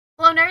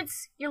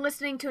nerds! You're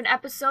listening to an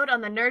episode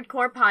on the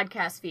Nerdcore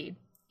podcast feed.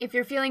 If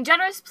you're feeling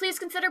generous, please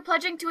consider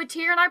pledging to a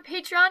tier on our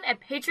Patreon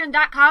at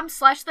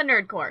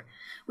patreon.com/thenerdcore.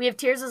 We have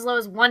tiers as low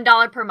as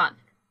 $1 per month.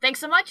 Thanks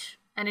so much,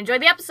 and enjoy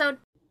the episode!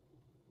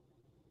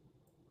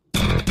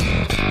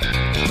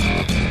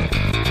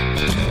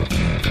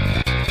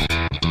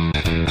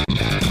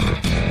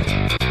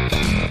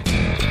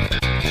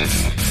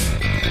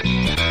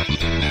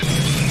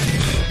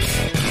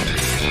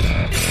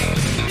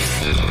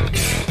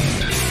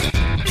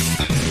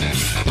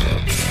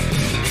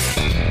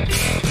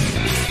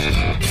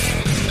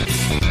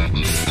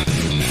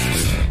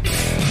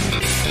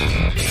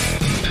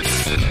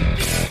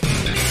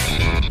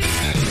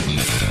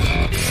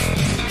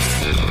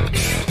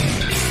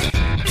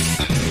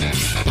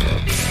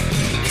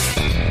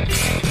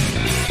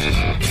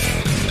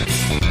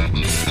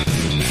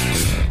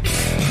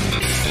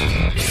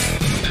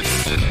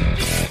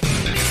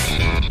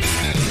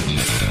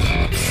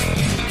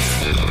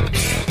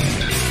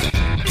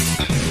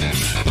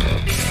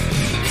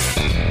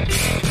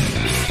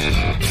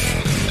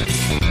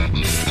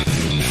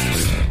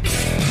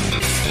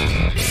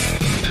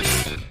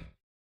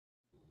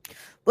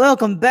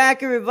 Welcome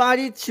back,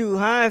 everybody, to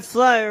High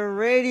Flyer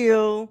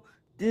Radio.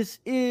 This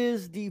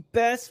is the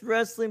best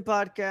wrestling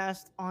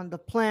podcast on the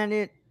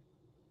planet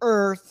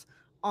Earth,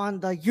 on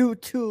the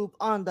YouTube,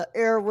 on the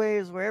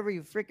airwaves, wherever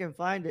you freaking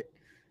find it.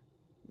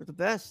 We're the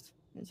best.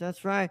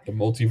 That's right. The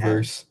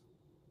multiverse. Yeah.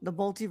 The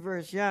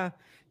multiverse, yeah.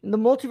 And the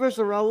multiverse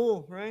of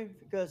Raul, right?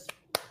 Because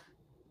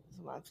this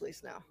is my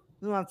place now.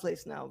 This is my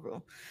place now,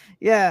 bro.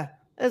 Yeah.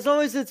 As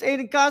always, it's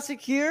Aiden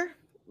Cossack here.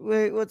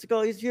 Wait, what's it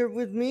called? He's here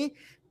with me.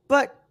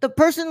 But the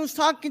person who's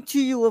talking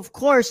to you, of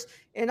course,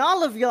 and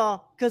all of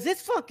y'all, because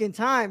it's fucking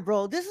time,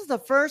 bro. This is the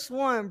first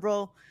one,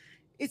 bro.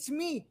 It's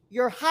me,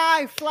 your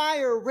high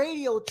flyer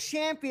radio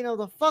champion of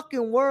the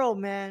fucking world,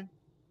 man.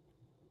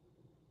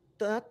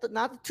 Not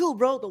the two,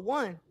 bro. The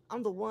one.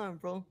 I'm the one,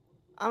 bro.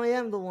 I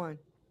am the one.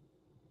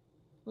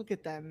 Look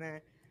at that,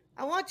 man.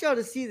 I want y'all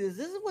to see this.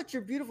 This is what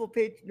your beautiful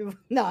Patreon.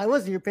 No, it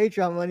wasn't your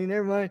Patreon money.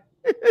 Never mind.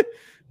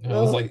 I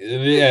was like,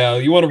 yeah,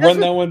 you want to run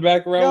that one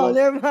back, Raul? No,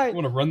 never mind.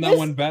 You want to run that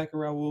one back,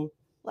 Raul?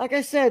 Like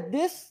I said,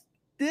 this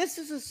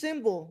is a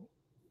symbol.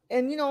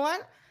 And you know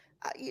what?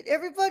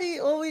 Everybody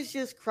always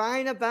just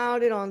crying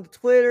about it on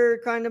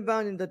Twitter, crying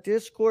about it in the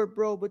Discord,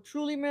 bro. But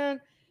truly,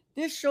 man,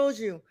 this shows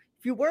you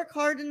if you work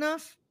hard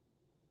enough,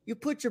 you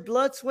put your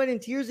blood, sweat,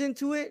 and tears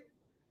into it.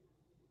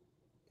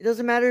 It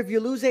doesn't matter if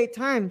you lose 8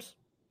 times.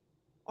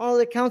 All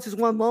that counts is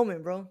one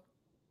moment, bro.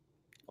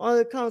 All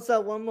that counts is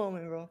one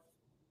moment, bro.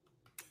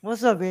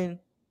 What's up, man?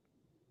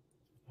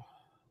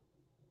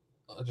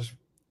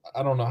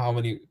 I don't know how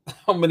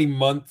many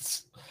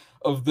months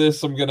of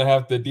this I'm gonna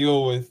have to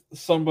deal with.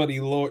 Somebody,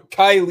 Lord,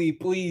 Kylie,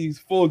 please,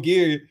 full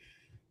gear.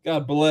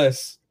 God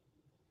bless.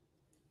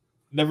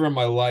 Never in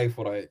my life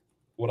would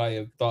I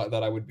have thought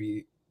that I would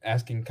be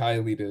asking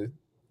Kylie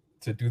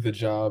to do the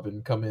job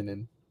and come in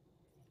and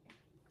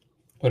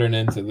put an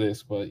end to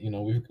this. But you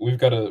know, we've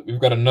got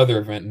another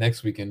event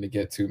next weekend to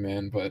get to,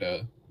 man. But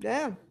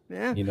yeah.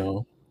 You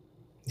know.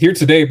 Here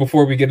today,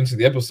 before we get into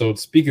the episode,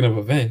 speaking of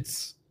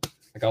events,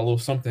 I got a little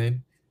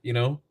something, you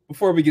know,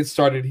 before we get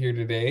started here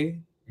today.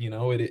 You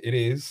know, it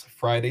is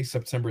Friday,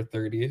 September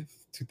 30th,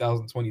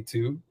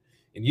 2022.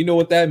 And you know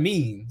what that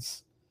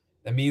means.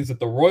 That means that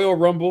the Royal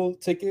Rumble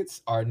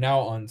tickets are now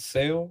on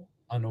sale.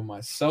 I know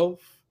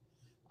myself.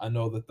 I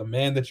know that the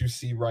man that you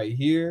see right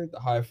here, the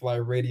High Fly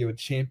Radio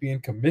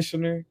champion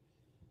commissioner,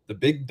 the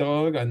big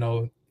dog, I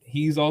know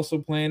he's also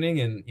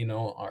planning. And, you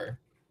know, our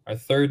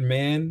third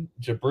man,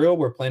 Jabril,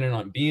 we're planning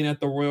on being at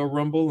the Royal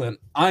Rumble. And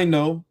I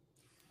know,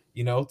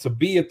 you know, to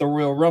be at the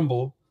Royal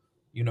Rumble,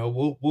 you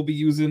know, we'll be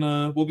using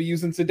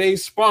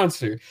today's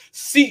sponsor,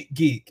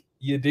 SeatGeek.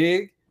 You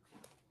dig?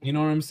 You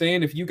know what I'm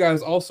saying? If you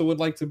guys also would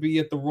like to be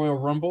at the Royal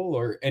Rumble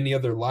or any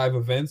other live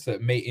events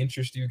that may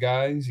interest you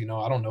guys, you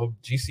know, I don't know,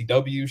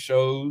 GCW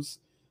shows,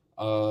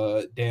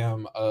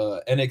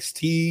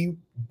 NXT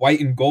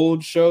white and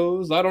gold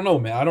shows. I don't know,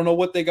 man. I don't know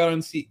what they got on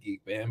SeatGeek,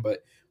 man,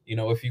 but you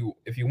know, if you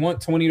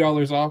want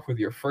 $20 off with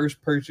your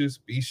first purchase,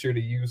 be sure to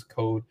use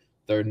code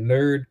The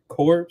Nerd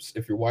Corps.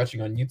 If you're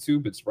watching on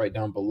YouTube, it's right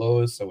down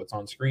below us, so it's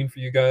on screen for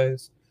you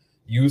guys.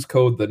 Use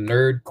code The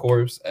Nerd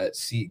Corps at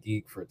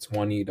SeatGeek for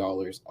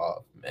 $20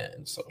 off,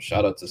 man. So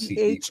shout out to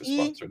SeatGeek for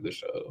sponsoring the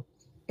show.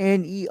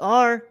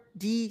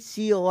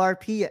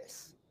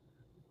 NERDCORPS,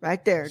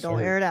 right there. Yes, don't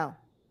sir. air it out.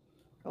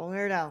 Don't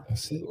air it out.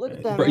 That's it, Look at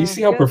man. that, Bro, man. you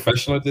see how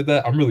professional I did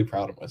that? I'm really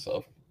proud of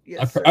myself.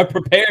 Yes, I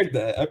prepared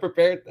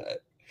that.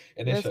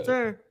 And yes,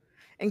 sir.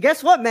 And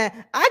guess what,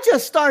 man? I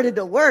just started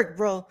to work,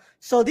 bro.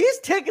 So these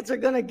tickets are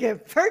gonna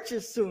get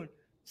purchased soon.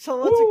 So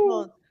what's it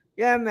called?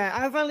 Yeah, man.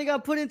 I finally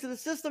got put into the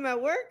system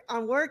at work.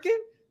 I'm working.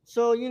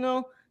 So, you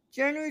know,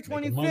 January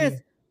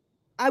 25th,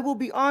 I will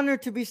be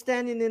honored to be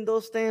standing in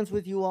those stands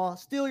with you all.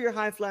 Still your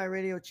High Fly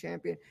Radio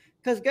champion.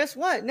 Because guess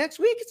what? Next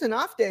week, it's an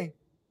off day.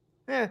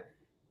 Yeah.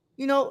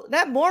 You know,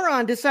 that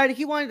moron decided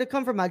he wanted to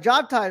come for my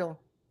job title.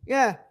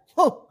 Yeah.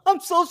 Oh,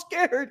 I'm so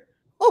scared.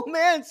 Oh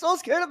man, so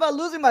scared about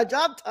losing my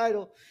job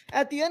title.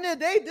 At the end of the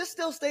day, this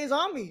still stays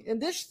on me,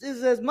 and this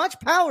is as much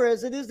power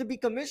as it is to be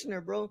commissioner,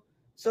 bro.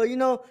 So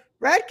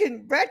Brad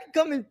can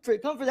come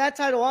for that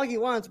title all he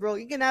wants, bro.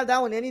 He can have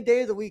that one any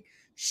day of the week.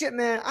 Shit,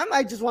 man, I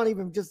might just want to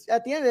even just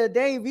at the end of the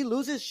day, if he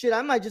loses shit,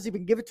 I might just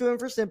even give it to him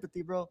for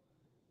sympathy, bro.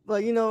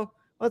 But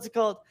what's it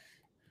called?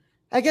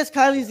 I guess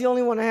Kylie's the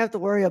only one I have to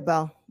worry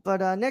about.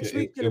 But next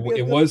week's gonna be a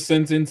It good. was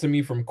sent in to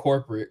me from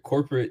corporate.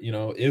 Corporate,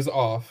 is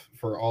off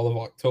for all of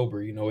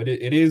October.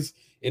 It is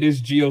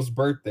Gio's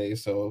birthday,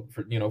 so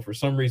for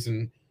some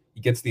reason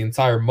he gets the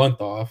entire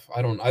month off.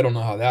 I don't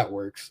know how that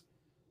works,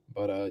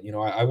 but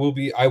I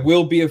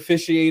will be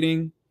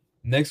officiating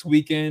next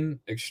weekend,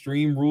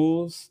 Extreme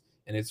Rules,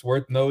 and it's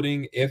worth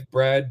noting if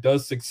Brad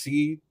does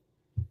succeed,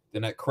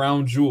 then at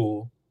Crown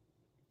Jewel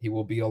he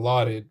will be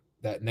allotted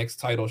that next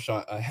title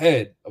shot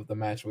ahead of the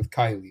match with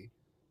Kylie.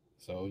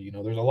 So,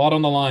 there's a lot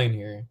on the line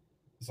here.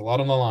 There's a lot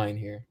on the line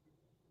here.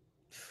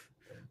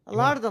 A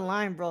lot of the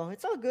line, bro.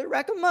 It's all good.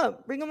 Rack them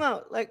up. Bring them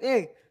out. Like,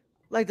 hey,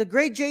 like the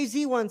great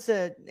Jay-Z once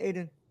said,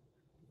 Aiden,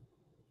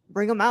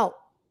 bring them out.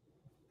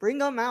 Bring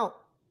them out.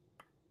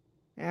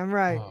 I'm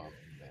right. Oh,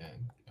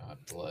 man. God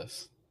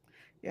bless.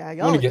 Yeah,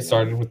 You want to get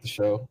started with the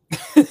show?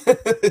 You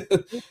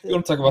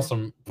want to talk about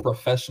some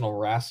professional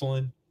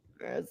wrestling?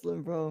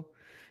 Wrestling, bro.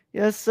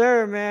 Yes,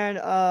 sir,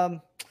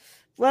 man.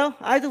 Well,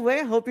 either way,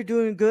 I hope you're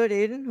doing good,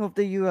 Aiden. Hope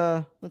that you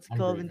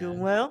been doing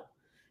well.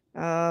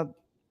 I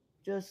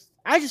just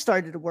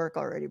started to work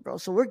already, bro.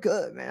 So we're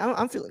good, man.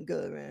 I'm feeling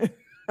good, man.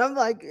 I'm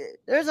like,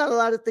 there's not a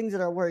lot of things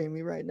that are worrying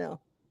me right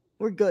now.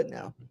 We're good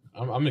now.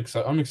 I'm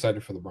excited. I'm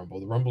excited for the Rumble.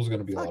 The Rumble's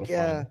gonna be a lot of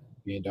fun.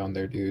 Being down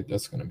there, dude.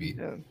 That's gonna be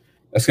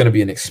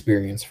an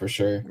experience for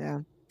sure. Yeah,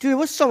 dude, it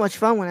was so much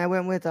fun when I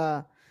went with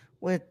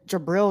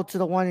Jabril to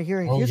the one here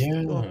in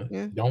Houston.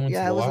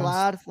 Yeah, it was a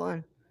lot of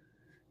fun.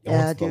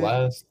 Went to the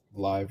last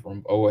live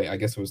Rumble. Oh wait, I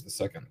guess it was the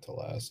second to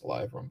last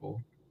live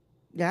Rumble.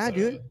 Yeah,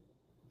 dude.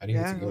 I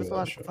didn't get to go it was to a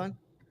lot show. of fun.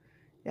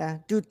 Yeah,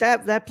 dude,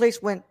 that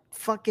place went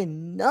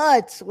fucking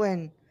nuts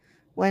when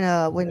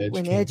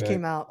Edge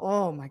came out.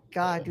 Oh my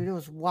god, dude, it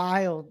was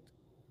wild.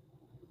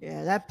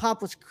 Yeah, that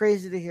pop was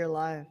crazy to hear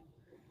live.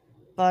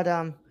 But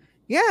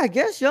yeah, I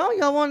guess we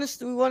want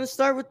to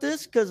start with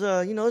this because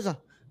there's a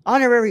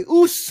honorary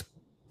oos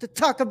to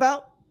talk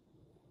about.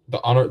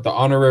 The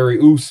honorary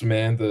oos,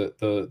 man,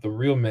 the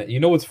real man.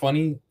 You know what's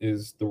funny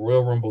is the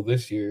Royal Rumble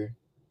this year.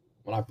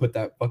 When I put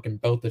that fucking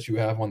belt that you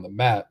have on the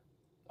map,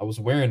 I was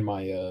wearing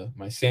my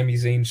Sami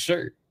Zayn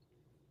shirt.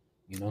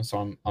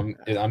 So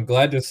I'm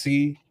glad to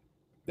see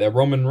that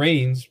Roman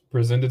Reigns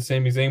presented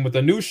Sami Zayn with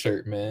a new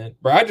shirt, man.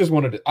 But I just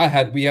wanted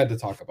to we had to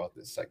talk about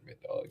this segment,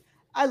 dog.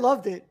 I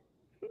loved it.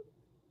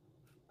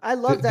 I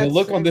love that. The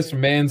look on this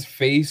man's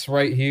face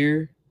right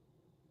here.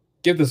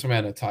 Give this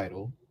man a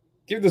title.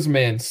 Give this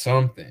man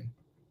something.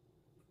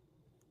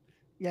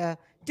 Yeah,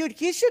 dude,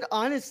 he should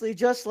honestly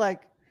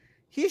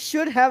he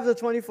should have the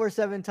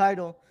 24/7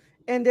 title,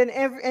 and then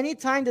any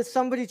time that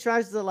somebody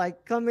tries to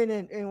come in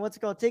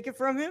and take it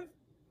from him,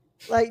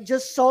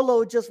 just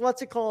Solo, just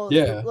knocks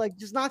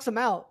him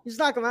out. Just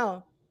knock him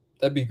out.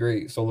 That'd be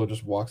great. Solo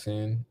just walks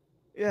in,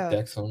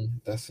 decks him.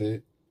 That's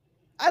it.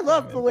 I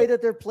love the way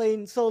that they're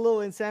playing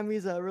Solo and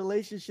Sammy's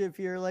relationship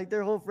here,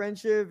 their whole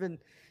friendship and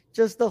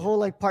just the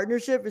whole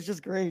partnership is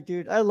just great,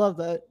 dude. I love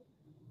that.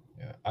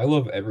 Yeah, I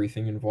love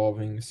everything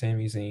involving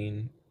Sami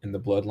Zayn and the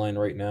Bloodline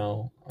right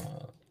now.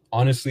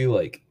 Honestly,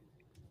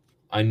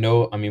 I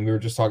mean, we were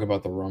just talking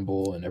about the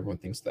Rumble, and everyone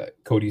thinks that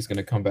Cody's going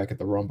to come back at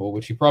the Rumble,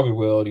 which he probably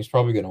will, and he's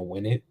probably going to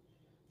win it.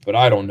 But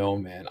I don't know,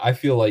 man. I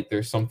feel like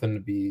there's something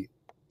to be.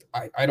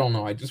 I don't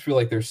know. I just feel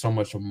like there's so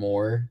much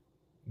more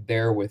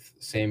there with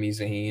Sami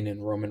Zayn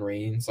and Roman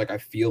Reigns. I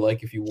feel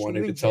like if you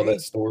wanted to tell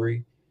that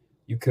story,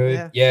 you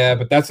could. Yeah,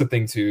 but that's the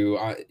thing too.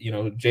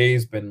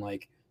 Jay's been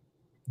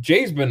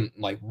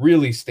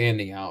really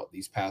standing out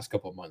these past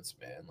couple months,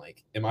 man.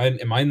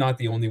 Am I not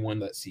the only one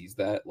that sees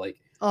that?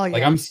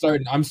 I'm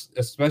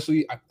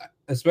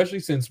especially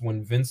since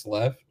when Vince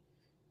left,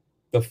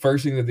 the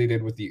first thing that they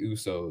did with the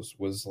Usos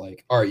was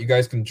all right, you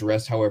guys can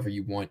dress however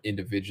you want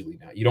individually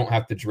now. You don't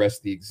have to dress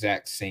the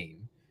exact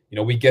same.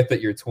 We get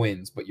that you're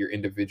twins, but you're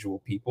individual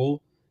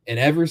people. And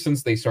ever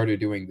since they started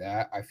doing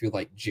that, I feel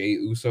like Jey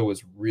Uso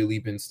has really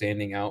been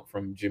standing out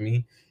from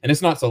Jimmy. And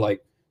it's not to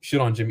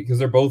shit on Jimmy because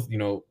they're both,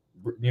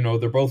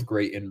 they're both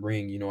great in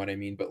ring, you know what I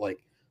mean? But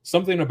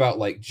something about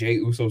Jey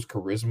Uso's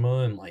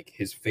charisma and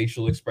his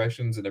facial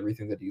expressions and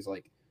everything that he's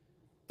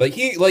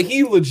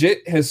he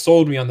legit has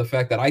sold me on the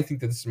fact that I think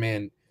that this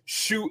man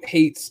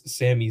hates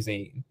Sami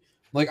Zayn.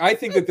 I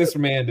think that this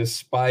man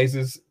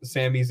despises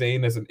Sami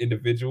Zayn as an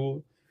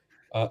individual.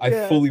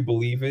 I fully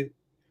believe it.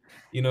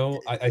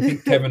 I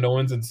think Kevin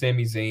Owens and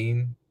Sami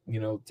Zayn,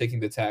 taking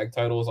the tag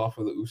titles off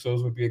of the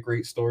Usos would be a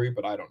great story,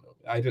 but I don't know.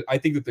 I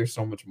think that there's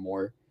so much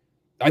more.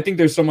 I think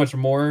there's so much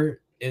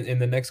more in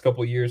the next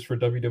couple of years for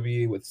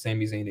WWE with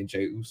Sami Zayn and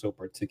Jey Uso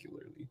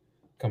particularly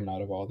coming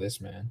out of all this,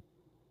 man.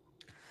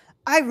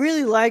 I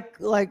really like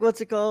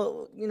what's it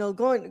called?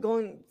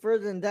 Going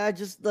further than that,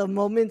 just the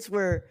moments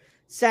where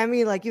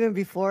Sammy, like even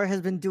before,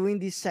 has been doing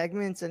these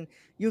segments, and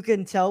you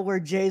can tell where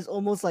Jay's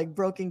almost like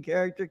broken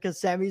character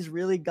because Sammy's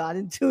really got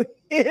into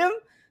him.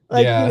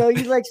 Like, Yeah.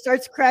 he like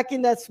starts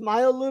cracking that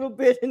smile a little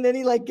bit, and then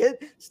he like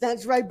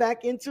snaps right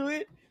back into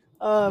it.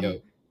 Um,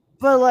 Yo.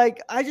 but like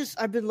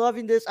I've been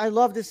loving this. I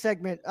love this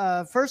segment.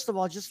 First of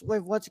all, just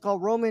with what's it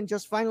called, Roman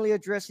just finally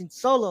addressing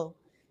Solo,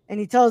 and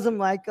he tells him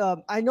like,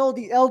 I know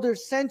the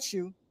elders sent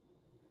you,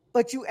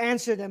 but you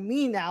answer to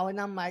me now. And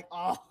I'm like,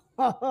 oh,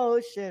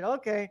 oh shit,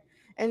 okay.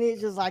 And he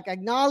just like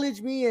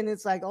acknowledge me, and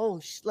it's like,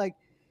 oh, like,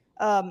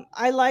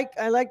 I like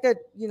that,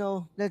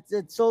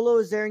 that Solo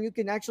is there, and you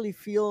can actually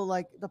feel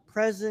like the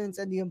presence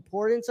and the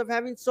importance of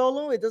having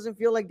Solo. It doesn't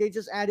feel like they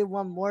just added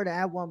one more to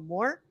add one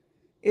more.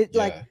 It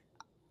like Yeah.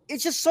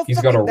 it's just so He's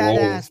got a fucking role.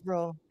 badass,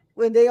 bro.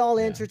 When they all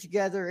Yeah. enter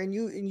together, and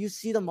you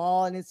see them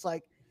all, and it's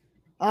like,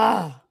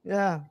 yeah.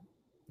 Yeah.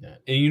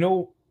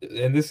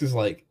 And this is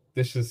like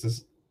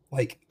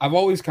I've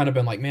always kind of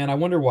been like, man, I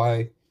wonder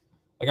why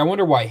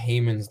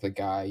Heyman's the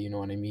guy, you know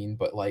what I mean?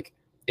 But like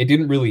it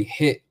didn't really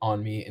hit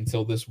on me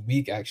until this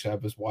week. Actually, I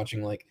was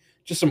watching like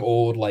just some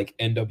old like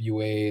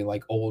NWA,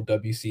 like old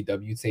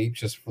WCW tapes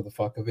just for the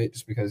fuck of it,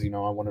 just because I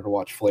wanted to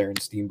watch Flair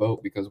and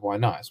Steamboat because why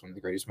not? It's one of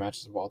the greatest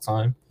matches of all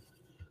time.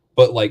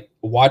 But like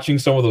watching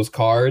some of those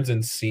cards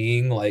and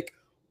seeing like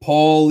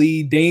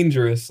Paulie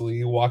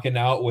dangerously walking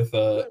out with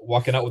the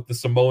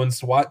Samoan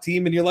SWAT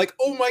team, and you're like,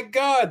 oh my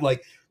god,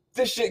 like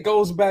this shit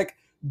goes back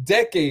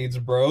decades,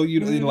 bro. Like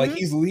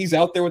Mm-hmm. he's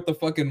out there with the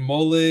fucking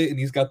mullet, and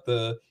he's got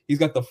the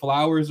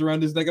flowers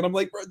around his neck, and I'm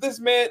like, bro, this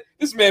man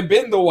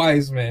been the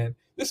wise man.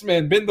 This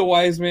man been the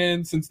wise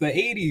man since the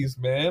 80s,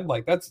 man.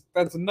 Like that's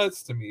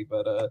nuts to me.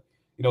 But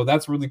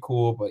that's really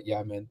cool. But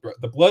yeah, man,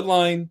 the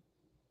bloodline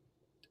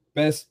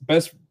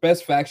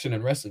best faction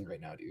in wrestling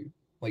right now, dude.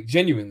 Like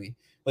genuinely,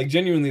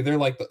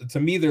 to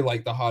me they're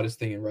like the hottest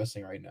thing in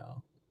wrestling right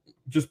now.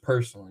 Just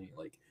personally,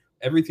 like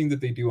everything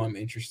that they do, I'm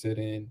interested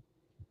in.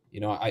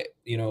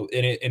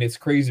 And it's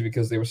crazy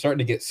because they were starting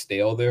to get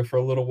stale there for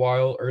a little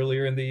while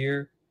earlier in the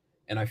year,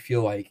 and I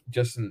feel like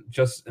just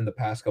in the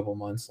past couple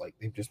months, like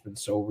they've just been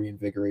so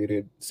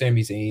reinvigorated.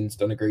 Sami Zayn's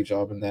done a great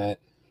job in that.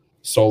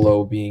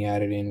 Solo being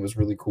added in was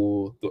really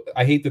cool.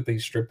 I hate that they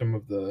stripped him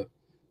of the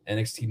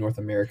NXT North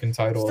American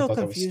title. I Still thought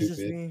that was confuses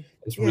stupid. me.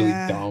 It's really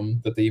Yeah.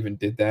 dumb that they even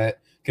did that,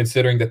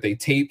 considering that they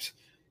taped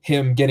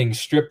him getting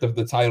stripped of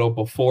the title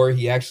before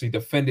he actually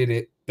defended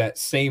it that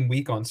same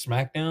week on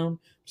SmackDown,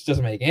 which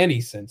doesn't make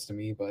any sense to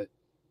me, but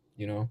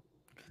I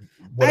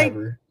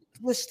whatever.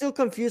 was still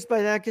confused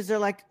by that because they're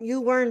like, you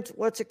weren't,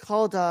 what's it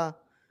called?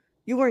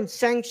 You weren't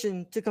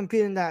sanctioned to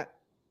compete in that,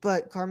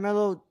 but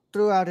Carmelo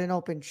threw out an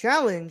open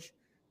challenge.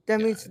 That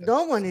Yeah, means that no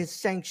makes one is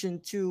sense.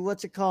 sanctioned to,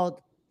 what's it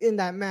called, in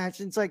that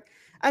match. It's like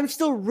I'm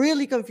still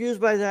really confused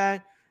by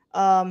that.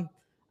 Um,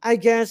 I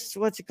guess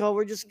what's it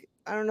called?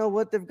 I don't know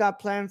what they've got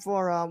planned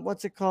for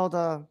what's it called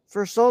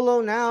for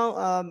Solo now.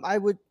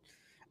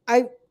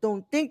 I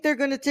don't think they're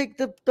gonna take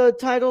the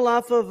title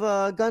off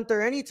of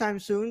Gunther anytime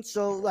soon.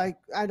 So like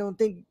I don't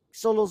think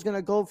Solo's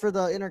gonna go for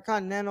the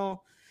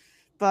Intercontinental.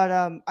 But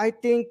I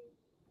think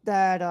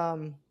that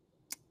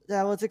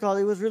that what's it called?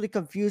 It was really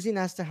confusing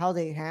as to how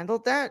they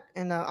handled that,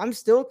 and I'm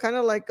still kind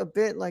of like a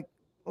bit like,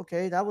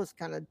 okay, that was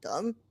kind of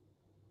dumb.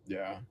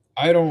 Yeah.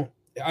 I don't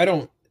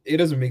it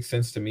doesn't make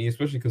sense to me,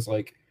 especially because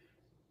like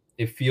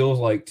it feels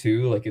like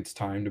too like it's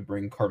time to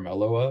bring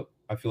Carmelo up.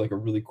 I feel like a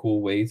really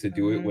cool way to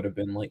do it Mm-hmm. would have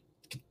been like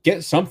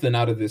get something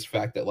out of this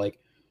fact that like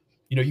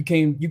you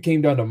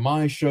came down to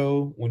my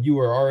show when you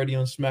were already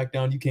on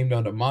SmackDown. You came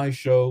down to my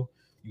show.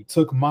 You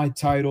took my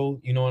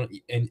title,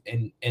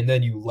 and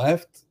then you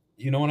left.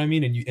 You know what I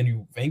mean? And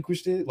you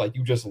vanquished it. Like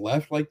you just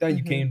left like that. You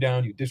Mm-hmm. came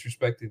down. You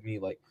disrespected me.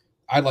 Like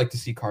I'd like to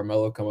see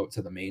Carmelo come up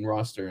to the main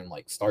roster and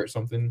like start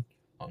something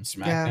on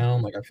Yeah.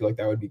 SmackDown. Like I feel like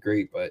that would be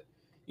great. But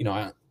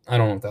I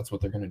don't know if that's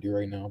what they're gonna do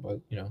right now. But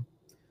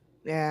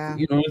Yeah.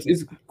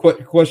 it's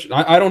quite question.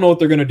 I don't know what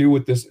they're gonna do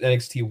with this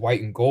NXT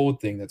white and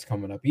gold thing that's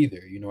coming up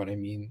either. You know what I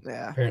mean?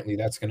 Yeah. Apparently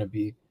that's gonna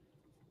be,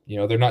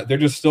 they're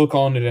just still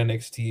calling it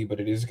NXT, but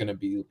it is gonna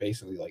be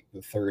basically like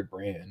the third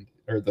brand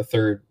or the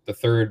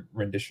third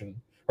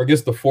rendition, or I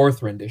guess the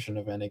fourth rendition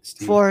of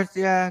NXT. Fourth,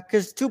 yeah,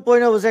 because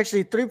 2.0 was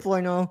actually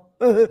 3.0.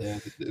 Yeah,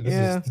 this is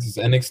Yeah. this is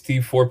NXT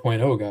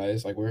 4.0,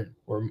 guys. Like we're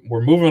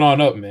moving on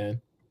up, man.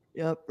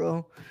 Yep,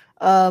 bro.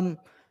 Um,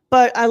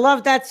 but I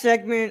love that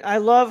segment. I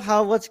love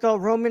how what's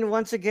called Roman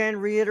once again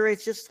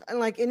reiterates just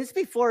and it's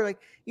before like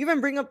you even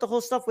bring up the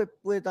whole stuff with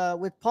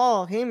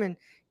Paul Heyman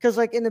because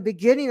like in the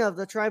beginning of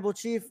the tribal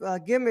chief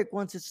gimmick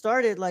once it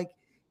started like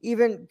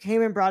even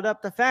Heyman brought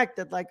up the fact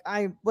that like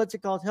I what's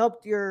it called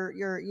helped Yeah,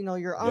 your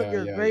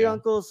yeah, great yeah,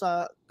 uncles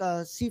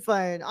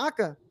Sifa and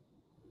Aka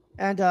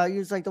and he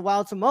was like the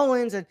Wild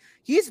Samoans, and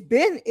he's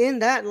been in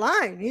that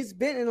line. He's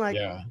been in like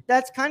yeah,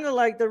 that's kind of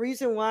like the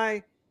reason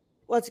why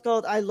what's it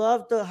called. I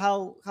love the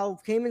how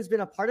Heyman's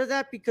been a part of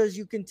that because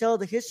you can tell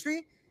the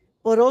history,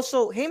 but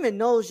also Heyman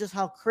knows just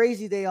how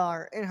crazy they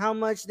are and how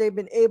much they've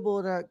been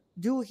able to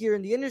do here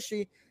in the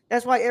industry.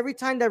 That's why every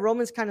time that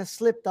Roman's kind of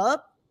slipped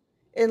up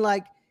and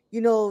like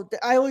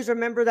I always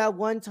remember that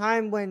one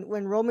time when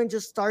Roman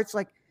just starts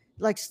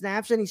like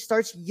snaps and he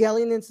starts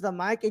yelling into the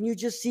mic, and you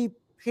just see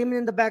him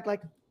in the back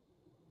like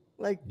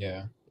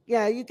Yeah.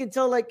 yeah, you can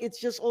tell like it's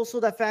just also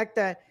the fact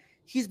that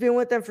he's been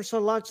with them for so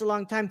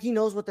long time. He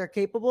knows what they're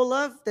capable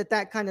of.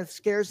 That kind of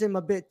scares him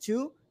a bit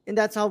too, and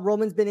that's how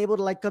Roman's been able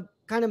to like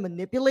kind of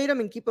manipulate him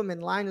and keep him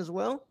in line as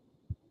well.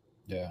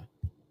 Yeah.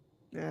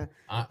 Yeah,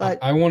 I but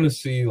I want to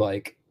see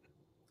like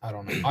I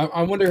don't know.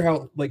 I wonder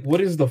how like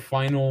what is the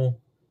final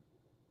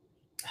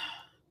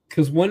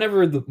because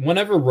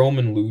whenever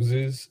Roman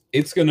loses,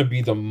 it's gonna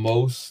be the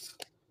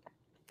most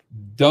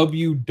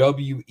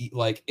WWE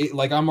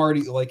like I'm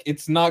already like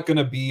it's not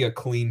gonna be a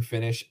clean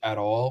finish at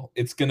all.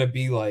 It's gonna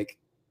be like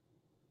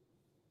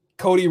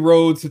Cody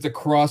Rhodes hits a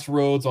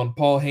crossroads on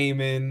Paul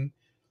Heyman,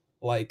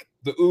 like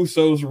the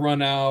Usos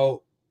run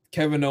out,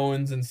 Kevin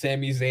Owens and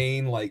Sami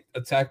Zayn like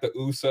attack the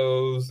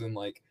Usos, and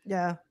like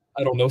yeah,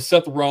 I don't know,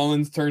 Seth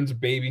Rollins turns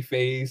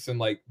babyface and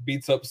like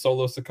beats up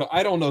Solo Sikoa.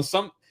 I don't know,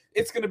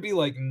 it's gonna be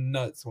like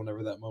nuts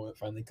whenever that moment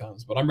finally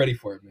comes. But I'm ready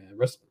for it, man.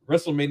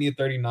 WrestleMania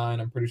 39,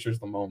 I'm pretty sure is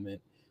the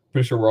moment.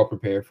 Pretty sure we're all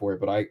prepared for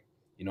it. But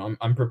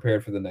I'm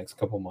prepared for the next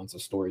couple months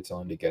of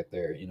storytelling to get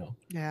there.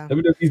 yeah.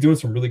 WWE's doing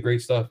some really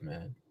great stuff,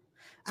 man.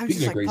 I'm Speaking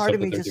just of like great part stuff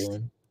of that me they're just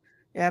doing,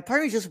 yeah, part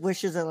of me just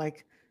wishes that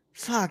like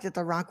fuck that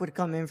The Rock would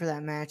come in for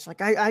that match.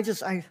 Like I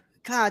God, I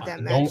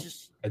that match don't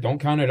just I don't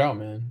count it out,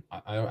 man.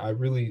 I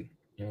really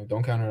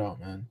don't count it out,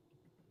 man.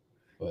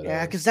 But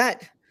yeah, because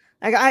that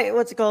like I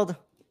what's it called?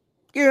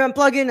 Here I'm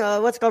plugging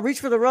what's it called? Reach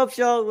for the Ropes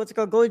show. What's it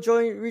called? Go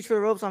join Reach for the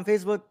Ropes on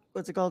Facebook.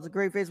 What's it called? It's a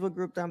great Facebook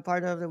group that I'm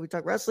part of that we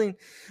talk wrestling.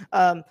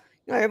 Um,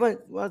 everyone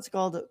what's it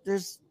called?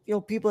 There's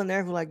people in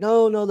there who are like,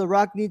 no, The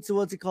Rock needs to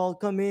what's it called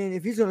come in.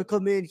 If he's gonna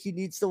come in, he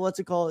needs to what's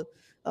it called?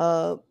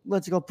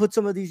 Put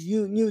some of these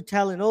new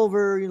talent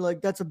over.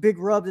 Like that's a big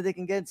rub that they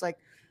can get. It's like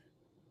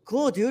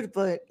cool, dude,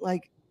 but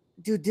like,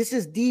 dude, this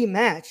is the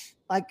match.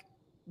 Like,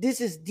 this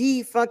is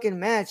the fucking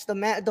match. The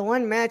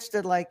one match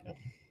that like,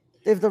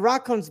 if The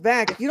Rock comes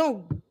back, you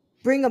don't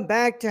bring him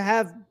back to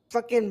have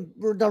fucking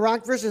The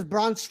Rock versus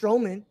Braun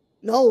Strowman.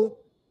 No,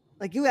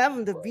 like you have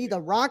him to be The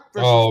Rock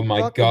versus oh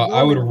my fucking god,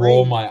 I would Roman roll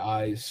Reigns. my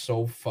eyes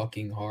so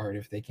fucking hard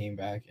if they came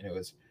back and it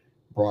was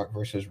Brock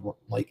versus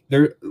like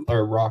there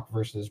or Rock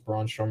versus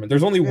Braun Strowman.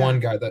 There's only Yeah,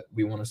 one guy that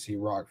we want to see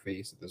Rock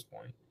face at this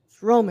point.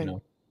 it's Roman.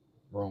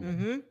 Roman.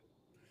 Mm-hmm.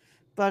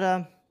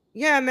 But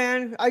yeah,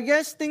 man, I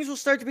guess things will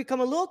start to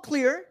become a little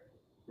clear.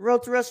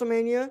 Road to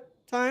WrestleMania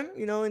time,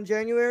 in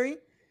January.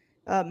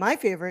 My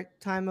favorite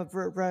time of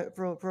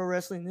pro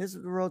wrestling is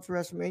the road to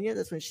WrestleMania.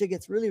 That's when shit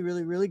gets really,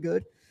 really, really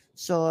good.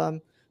 So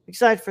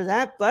excited for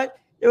that. But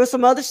there was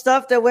some other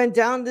stuff that went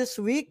down this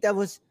week that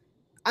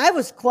I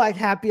was quite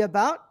happy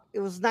about. It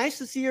was nice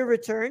to see her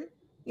return.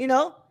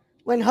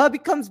 When hubby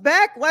comes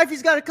back,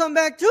 wifey's got to come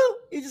back too.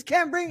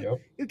 Yep.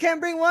 You can't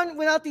bring one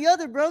without the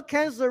other, bro.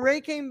 Candice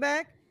LeRae came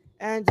back,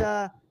 and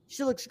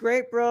she looks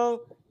great, bro.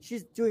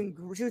 She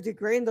did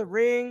great in the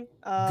ring.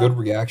 Good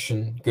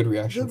reaction. Good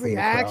reaction Good from the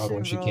crowd when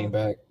reaction, she came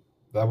bro. back.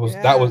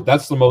 Yeah.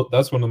 That's one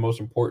of the most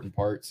important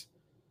parts.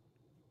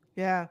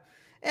 Yeah,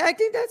 and I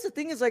think that's the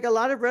thing is like a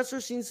lot of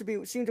wrestlers seem to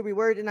be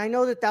worried, and I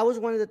know that was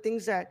one of the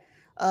things that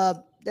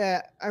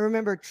I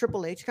remember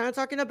Triple H kind of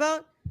talking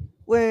about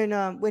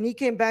when he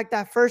came back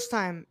that first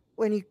time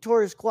when he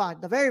tore his quad,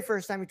 the very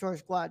first time he tore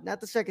his quad, not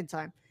the second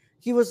time.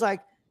 He was like,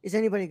 "Is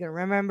anybody gonna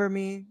remember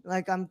me?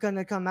 Like I'm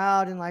gonna come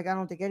out and like I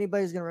don't think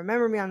anybody's gonna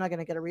remember me. I'm not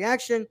gonna get a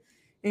reaction."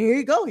 And here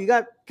you go, you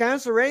got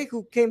Candice LeRae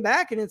who came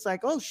back, and it's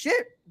like, "Oh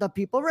shit, the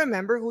people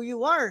remember who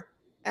you are,"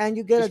 and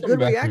you get She's a coming good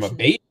back from a reaction.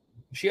 baby.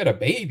 She had a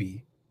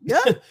baby. Yeah.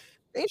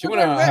 Ain't She no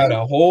went out and had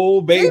a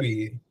whole baby.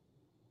 baby.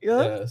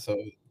 Yeah. Yeah, so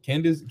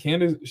Candace,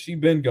 she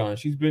been gone.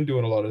 She's been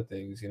doing a lot of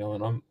things,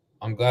 and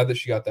I'm glad that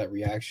she got that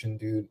reaction,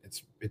 dude.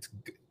 It's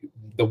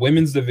the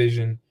women's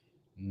division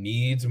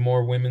needs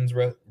more women's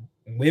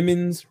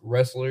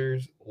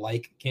wrestlers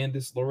like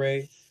Candice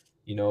LeRae.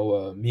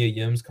 Mia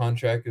Yim's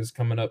contract is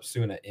coming up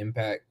soon at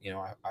Impact.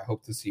 I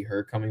hope to see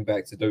her coming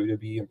back to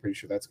WWE. I'm pretty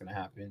sure that's going to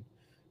happen.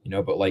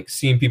 But like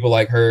seeing people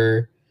like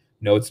her,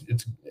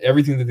 it's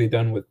everything that they've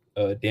done with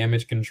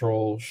Damage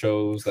Control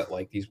shows that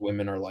like these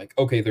women are like,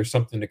 okay, there's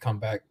something to come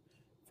back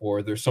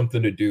for. There's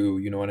something to do.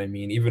 You know what I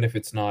mean? Even if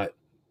it's not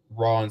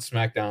Raw and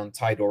SmackDown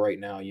title right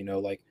now,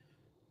 like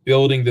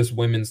building this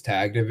women's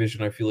tag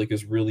division, I feel like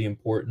is really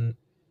important.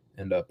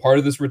 And part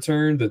of this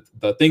return,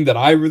 the thing that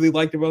I really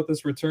liked about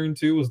this return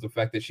too was the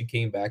fact that she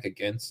came back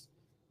against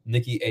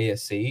Nikki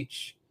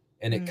ASH,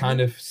 and it kind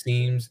of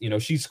seems,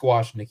 she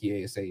squashed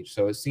Nikki ASH,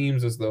 so it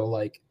seems as though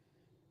like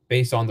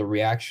based on the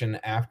reaction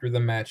after the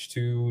match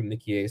to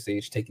Nikki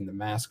ASH taking the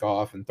mask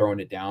off and throwing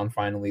it down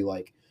finally,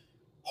 like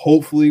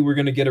hopefully we're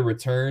gonna get a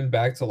return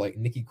back to like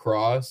Nikki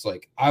Cross.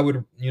 Like I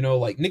would,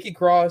 like Nikki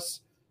Cross,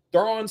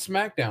 throw her on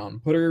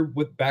SmackDown, put her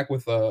back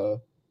with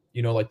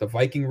like the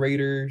Viking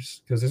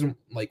Raiders, because isn't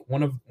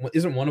one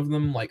of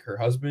them like her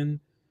husband?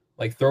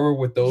 Like throw her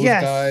with those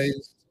Yes.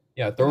 guys.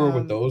 Yeah, throw her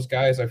with those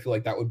guys. I feel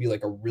like that would be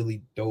like a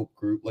really dope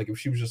group. Like if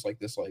she was just like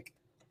this like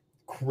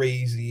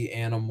crazy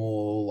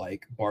animal,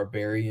 like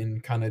barbarian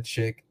kind of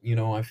chick. You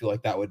know, I feel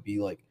like that would be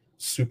like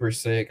super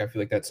sick. I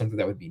feel like that's something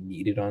that would be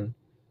needed on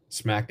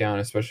SmackDown,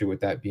 especially with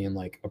that being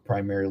like a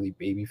primarily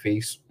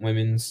babyface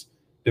women's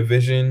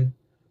division.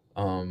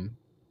 Um,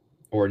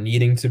 or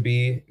needing to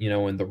be, you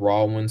know, when the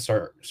Raw ones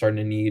starting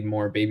to need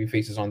more baby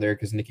faces on there,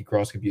 because Nikki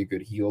Cross could be a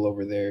good heel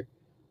over there,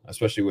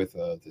 especially with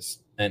this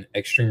an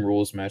Extreme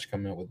Rules match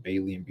coming up with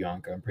Bayley and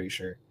Bianca. I'm pretty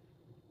sure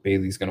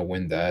Bayley's gonna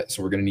win that,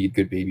 so we're gonna need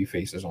good baby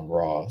faces on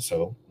Raw.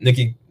 So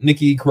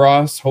Nikki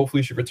Cross,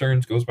 hopefully she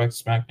returns, goes back to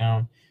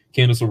SmackDown.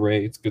 Candice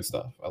LeRae, it's good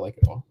stuff. I like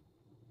it all.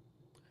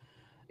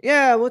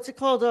 Yeah, what's it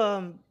called?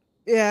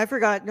 Yeah, I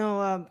forgot.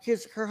 No,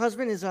 her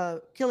husband is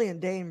Killian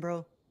Dane,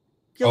 bro.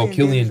 Oh, Dane is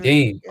Killian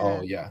Dane. yeah.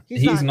 Oh yeah,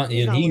 He's he's not. not.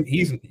 He's And not with.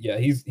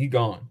 he's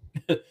gone.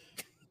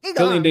 He Killian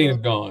gone, Dane bro.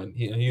 is gone.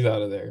 He's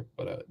out of there.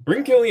 But bring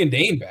Yeah. Killian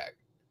Dane back.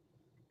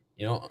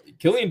 You know,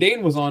 Killian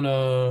Dane was on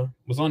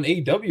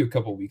AEW a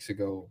couple weeks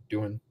ago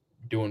doing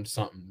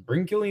something.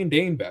 Bring Killian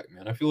Dane back,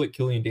 man. I feel like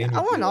Killian Dane I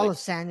would be want all like, of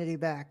Sanity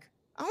back.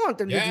 I want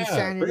them to do yeah, bring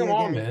Sanity him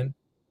on, again. man.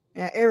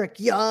 Yeah, Eric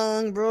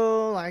Young,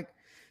 bro. Like,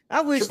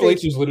 I wish Triple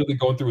H is literally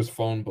going through his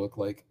phone book,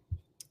 like,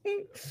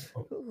 you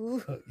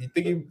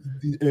think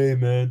hey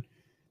man,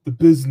 the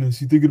business.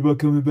 You thinking about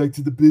coming back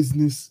to the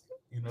business?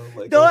 You know,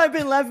 like, Though I've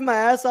been laughing my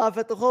ass off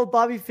at the whole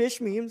Bobby Fish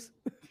memes.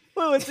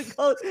 What's it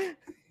called?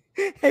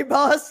 Hey,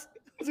 boss.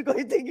 What's it called?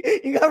 You think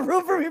you got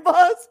room for me,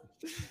 boss?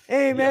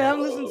 Hey, man,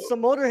 I'm listening to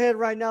some Motorhead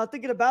right now,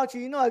 thinking about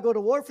you. You know I go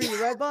to war for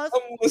you, right, boss?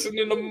 I'm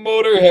listening to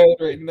Motorhead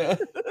right now.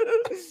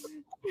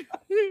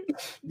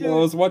 Well, I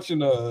was watching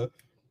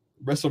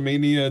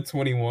WrestleMania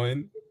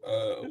 21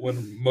 when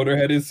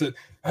Motorhead is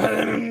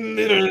and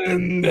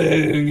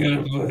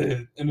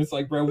it's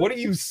like, bro, what are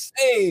you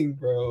saying,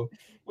 bro?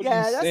 What are you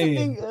that's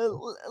saying? the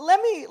thing.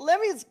 Let me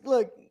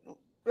look.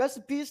 Rest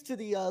in peace to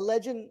the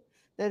legend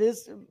that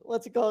is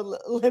what's it called,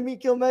 Lemmy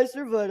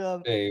Kilmister.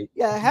 But Hey,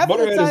 yeah, half of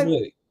the Motorhead is time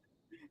lit.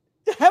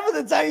 half of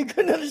the time you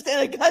couldn't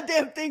understand a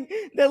goddamn thing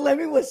that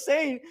Lemmy was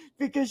saying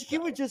because he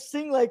would just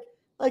sing like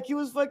he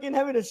was fucking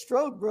having a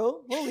stroke,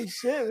 bro. Holy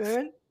shit,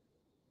 man.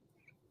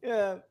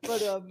 Yeah,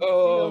 but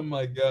Oh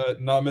my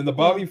god, no, man, the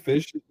Bobby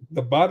Fish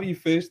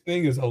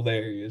thing is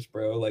hilarious,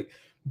 bro. Like,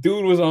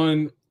 dude was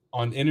on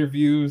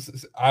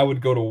interviews. I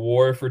would go to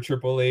war for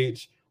Triple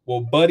H.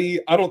 Well, buddy,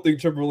 I don't think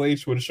Triple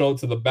H would show up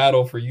to the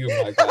battle for you,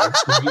 my guy,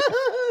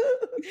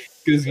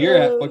 because you're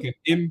at fucking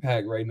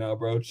Impact right now,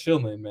 bro.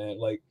 Chilling, man.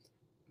 Like,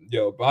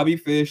 yo, Bobby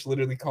Fish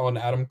literally calling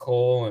Adam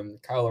Cole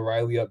and Kyle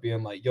O'Reilly up,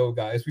 being like, "Yo,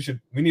 guys,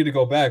 we need to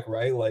go back,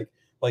 right? Like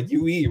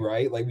UE,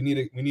 right? Like we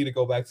need to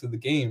go back to the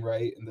game,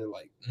 right?" And they're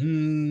like,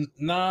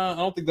 "Nah, I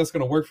don't think that's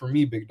gonna work for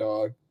me, big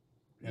dog."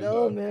 And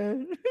no,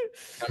 man.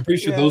 I'm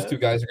pretty sure those two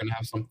guys are gonna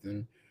have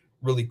something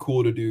really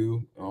cool to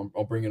do.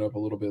 I'll bring it up a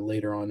little bit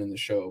later on in the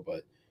show,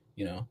 but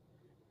you know,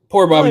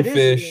 poor Bobby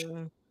Fish,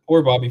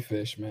 poor Bobby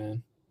Fish,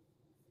 man.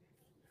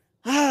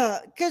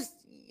 Because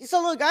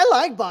so look, I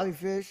like Bobby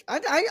Fish.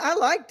 I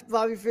liked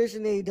Bobby Fish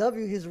in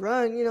AEW, his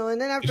run, you know, and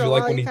then after Did you a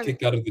like while, when he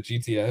kicked out of the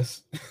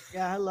GTS?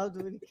 Yeah, I loved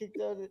it when he kicked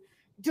out of it.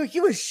 Dude,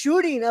 he was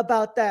shooting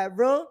about that,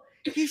 bro.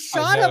 He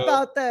shot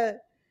about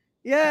that.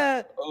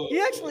 Yeah, he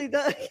actually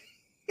does.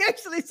 He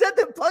actually said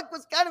that Punk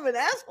was kind of an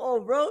asshole,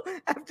 bro,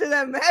 after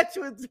that match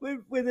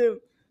with him.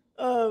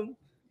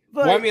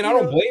 But well, I mean, I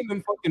don't blame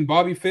him. Fucking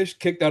Bobby Fish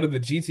kicked out of the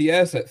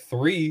GTS at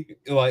 3.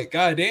 Like,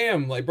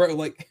 goddamn, like, bro,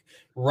 like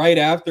right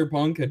after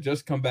Punk had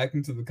just come back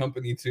into the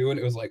company too, and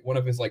it was like one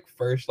of his like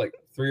first like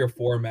 3 or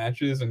 4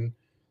 matches, and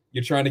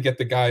you're trying to get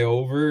the guy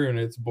over, and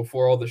it's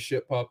before all the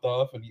shit popped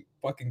off, and he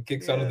fucking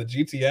kicks out of the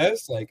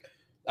GTS. Like,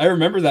 I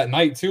remember that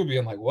night too,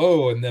 being like,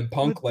 "Whoa!" And then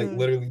Punk like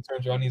literally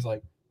turns around, he's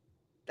like,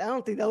 "I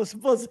don't think that was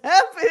supposed to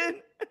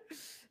happen."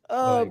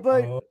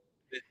 But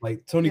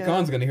like Tony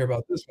Khan's gonna hear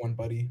about this one,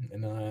 buddy,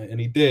 and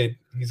he did.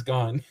 He's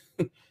gone.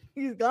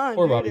 He's gone.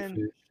 Poor dude, Bobby and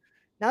Fish.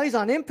 now he's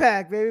on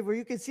Impact, baby, where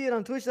you can see it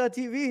on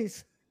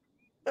Twitch.tv.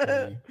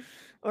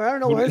 Or I don't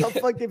know where the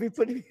fuck they be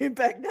putting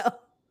Impact now.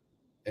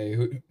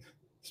 Hey,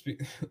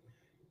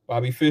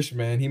 Bobby Fish,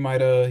 man, he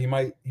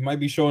might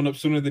be showing up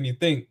sooner than you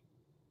think.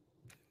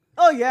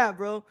 Oh yeah,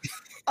 bro.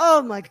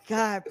 Oh my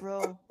god,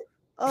 bro.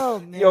 Oh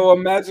man. Yo,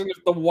 imagine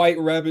if the White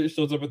Rabbit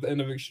shows up at the end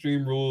of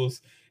Extreme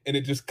Rules and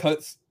it just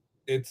cuts.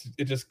 It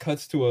just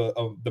cuts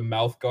to the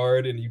mouth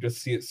guard, and you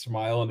just see it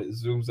smile, and it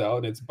zooms out,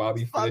 and it's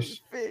Bobby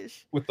Fish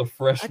with the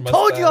fresh mustache. I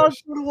told you I was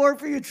going to war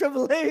for you,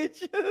 Triple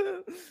H.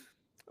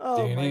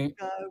 Oh my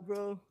god,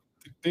 bro.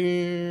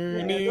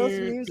 Yeah, those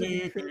memes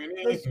are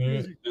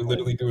crazy. They're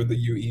literally doing the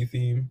UE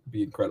theme. It'd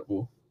be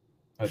incredible.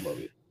 I'd love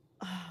it.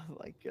 Oh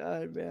my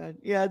god, man.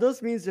 Yeah,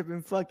 those memes have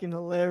been fucking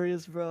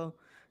hilarious, bro.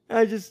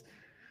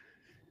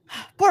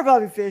 Poor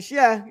Bobby Fish.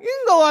 Yeah, you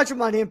can go watch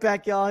him on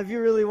Impact, y'all, if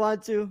you really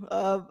want to.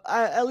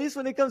 At least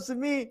when it comes to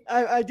me,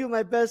 I do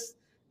my best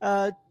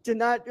to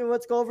not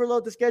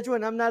overload the schedule,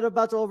 and I'm not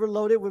about to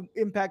overload it with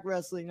Impact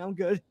Wrestling. I'm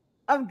good.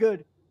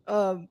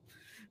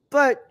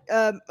 But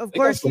of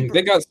course,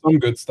 they got some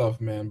good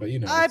stuff, man. But you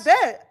know, I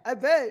bet.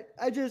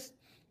 I just,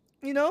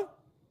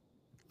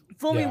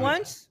 fool me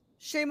once,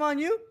 shame on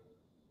you.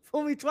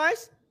 Fool me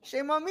twice,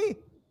 shame on me.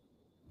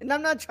 And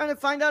I'm not trying to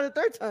find out a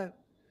third time.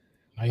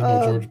 Now you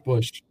know Um, George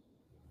Bush.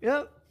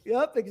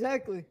 yep,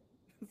 exactly.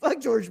 Fuck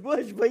George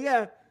Bush, but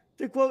yeah,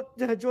 to quote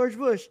George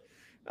Bush,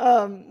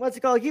 what's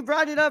it called? He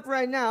brought it up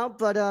right now,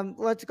 but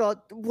what's it called?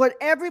 What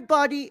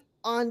everybody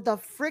on the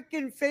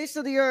freaking face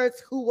of the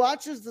earth who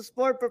watches the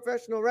sport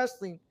professional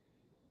wrestling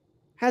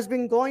has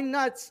been going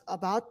nuts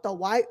about the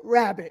White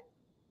Rabbit.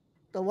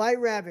 The White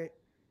Rabbit.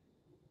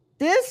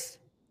 This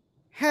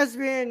has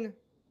been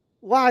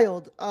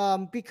wild,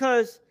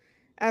 because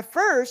at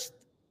first,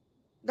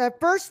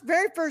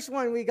 very first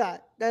one we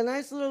got that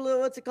nice little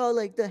what's it called,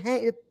 like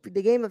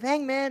the game of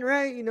Hangman,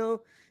 right?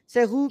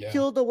 Said who Yeah.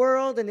 killed the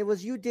world, and it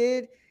was you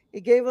did.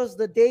 It gave us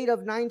the date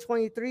of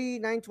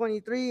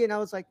 9/23, and I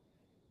was like,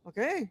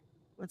 okay,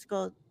 what's it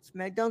called?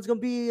 SmackDown's gonna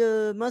be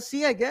must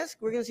see, I guess.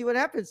 We're gonna see what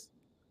happens.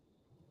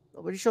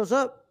 Nobody shows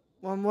up.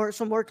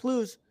 Some more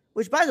clues.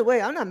 Which, by the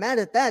way, I'm not mad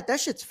at that. That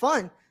shit's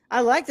fun.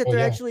 I like that Oh,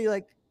 they're yeah. actually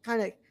like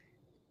kind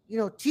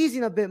of,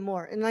 teasing a bit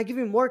more and like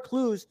giving more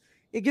clues.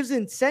 It gives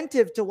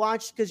incentive to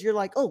watch because you're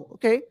like, oh,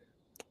 okay,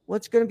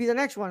 what's going to be the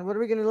next one? What are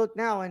we going to look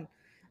now? And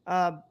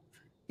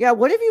yeah,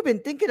 what have you been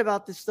thinking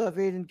about this stuff,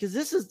 Aiden?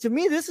 Because to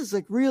me, this is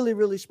like really,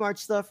 really smart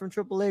stuff from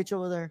Triple H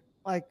over there.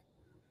 Like,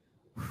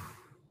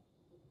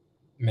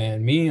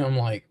 Man,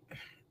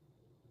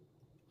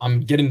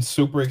 I'm getting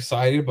super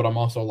excited, but I'm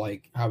also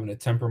like having to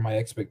temper my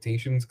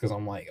expectations because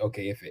I'm like,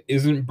 okay, if it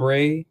isn't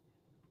Bray,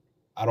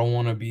 I don't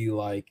want to be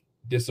like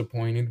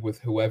disappointed with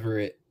whoever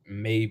it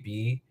may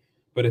be.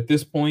 But at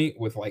this point,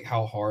 with like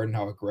how hard and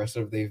how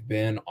aggressive they've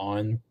been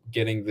on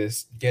getting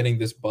this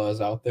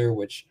buzz out there,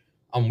 which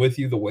I'm with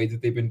you, the way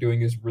that they've been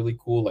doing is really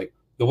cool. Like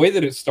the way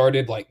that it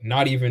started, like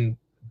not even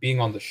being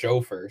on the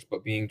show first,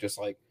 but being just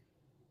like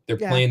they're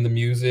yeah, playing the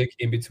music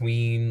in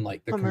between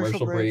like the commercial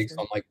commercial breaks. breaks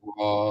on like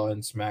Raw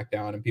and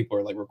SmackDown, and people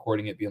are like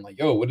recording it, being like,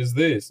 "Yo, what is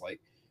this? Like,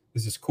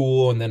 this is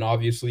cool." And then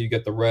obviously you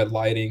get the red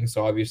lighting,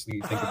 so obviously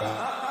you think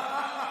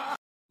about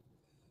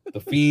the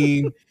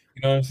Fiend.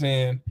 You know what I'm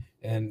saying?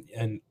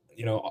 And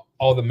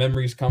all the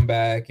memories come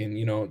back, and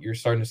you're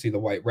starting to see the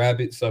White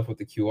Rabbit stuff with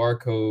the QR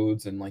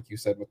codes, and like you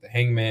said with the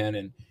Hangman,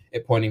 and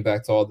it pointing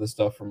back to all this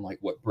stuff from like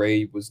what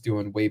Bray was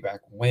doing way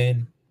back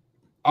when.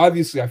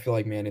 Obviously, I feel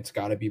like, man, it's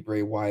got to be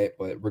Bray Wyatt,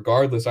 but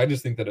regardless, I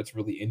just think that it's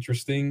really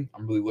interesting.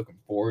 I'm really looking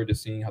forward to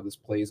seeing how this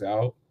plays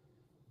out.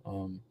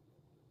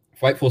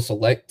 Fightful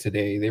Select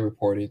today, they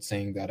reported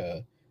saying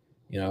that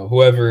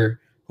whoever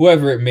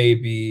it may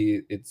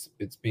be, it's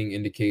being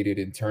indicated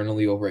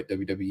internally over at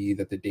WWE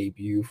that the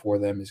debut for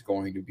them is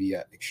going to be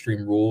at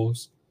Extreme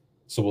Rules.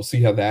 So we'll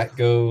see how that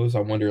goes.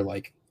 I wonder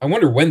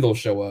when they'll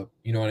show up.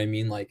 You know what I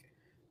mean? Like,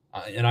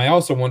 and I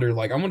also wonder,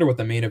 like, I wonder what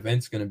the main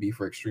event's going to be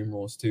for Extreme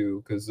Rules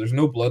too, because there's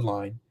no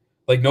Bloodline.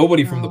 Like,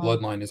 nobody from the No.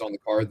 Bloodline is on the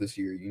card this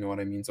year. You know what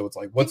I mean? So it's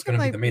like, I what's think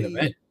going it to be the might main be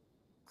event?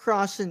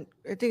 Cross, and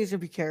I think it's gonna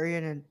be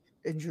Karrion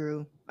and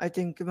Drew. I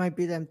think it might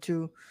be them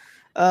too.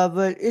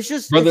 But it's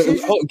just Brother,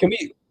 it's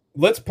just,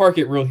 let's park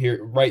it right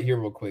here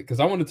real quick,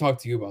 because I want to talk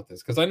to you about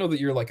this, because I know that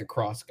you're like a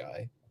Cross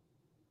guy.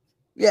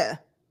 yeah.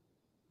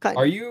 Kind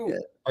Are of, you? yeah.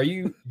 Are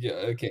you? Yeah.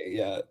 Okay.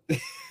 Yeah.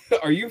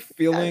 Are you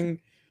feeling?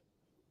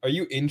 Are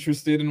you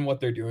interested in what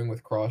they're doing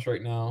with Cross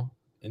right now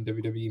in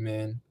WWE,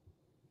 man?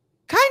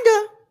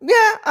 Kinda.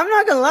 Yeah, I'm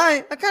not gonna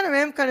lie. I kind of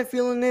am kind of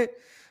feeling it.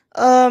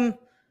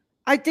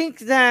 I think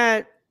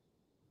that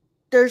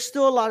there's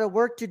still a lot of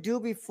work to do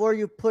before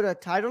you put a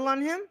title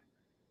on him.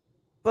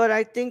 But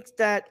I think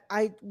that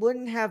I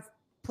wouldn't have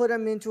put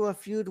him into a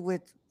feud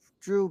with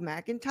Drew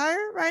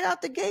McIntyre right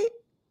out the gate.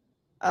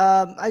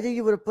 I think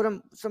you would have put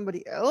him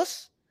somebody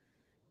else,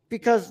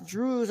 because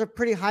Drew is a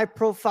pretty high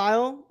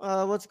profile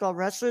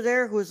wrestler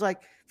there, who's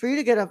like, for you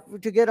to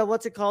get a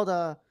what's it called,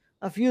 a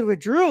feud with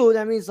Drew,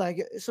 that means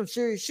like some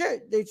serious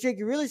shit. They take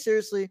you really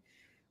seriously.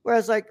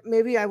 Whereas like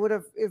maybe I would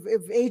have, if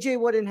AJ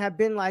wouldn't have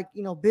been like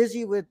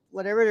busy with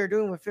whatever they're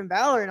doing with Finn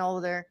Balor and all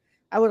of there,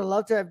 I would have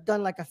loved to have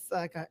done like a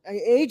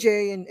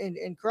AJ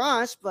and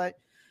Cross. But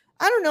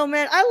I don't know,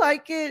 man. I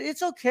like it.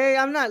 It's okay.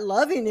 I'm not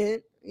loving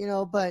it,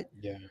 but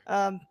Yeah.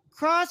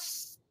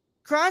 Cross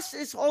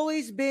has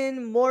always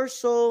been more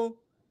so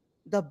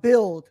the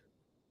build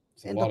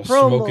It's a and the lot of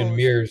smoke and promos.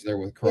 mirrors there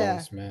with Yeah.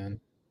 Cross, man.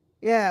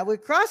 Yeah,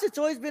 with Cross, it's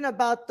always been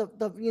about the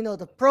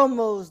the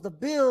promos, the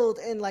build,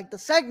 and like the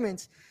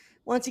segments.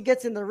 Once he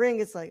gets in the ring,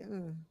 it's like,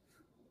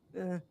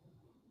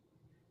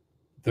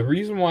 The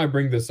reason why I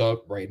bring this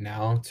up right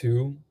now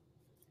too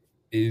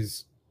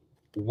is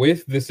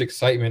with this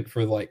excitement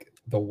for like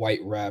the White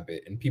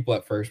Rabbit, and people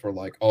at first were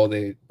like, "Oh,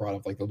 they brought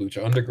up like the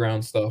Lucha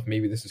Underground stuff.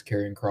 Maybe this is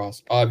Karrion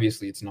Cross."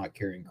 Obviously, it's not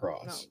Karrion no,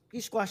 Cross.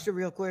 he squashed it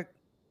real quick.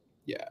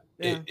 Yeah.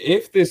 Yeah.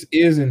 If this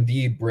is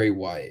indeed Bray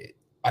Wyatt,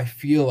 I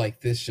feel like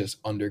this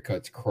just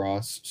undercuts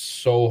Cross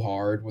so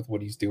hard with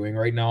what he's doing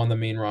right now on the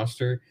main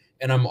roster.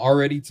 And I'm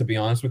already, to be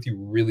honest with you,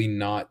 really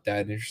not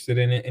that interested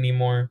in it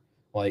anymore.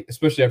 Like,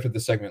 especially after the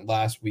segment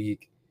last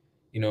week,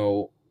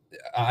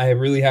 I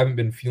really haven't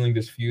been feeling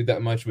this feud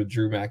that much with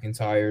Drew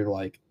McIntyre.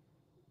 Like,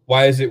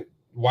 why is it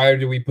why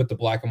do we put the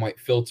black and white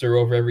filter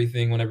over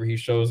everything whenever he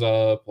shows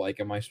up? Like,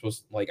 am I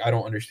supposed to, like, I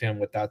don't understand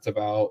what that's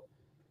about.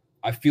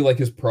 I feel like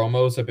his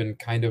promos have been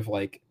kind of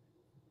like,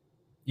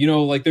 you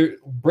know, like they're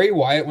Bray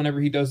Wyatt whenever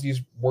he does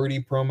these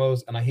wordy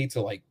promos, and I hate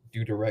to like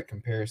do direct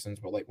comparisons,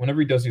 but like whenever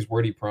he does these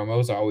wordy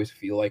promos, I always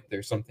feel like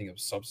there's something of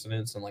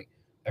substance, and like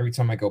every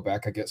time I go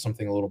back, I get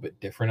something a little bit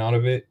different out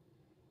of it.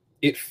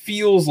 It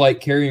feels like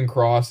Karrion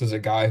Kross is a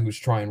guy who's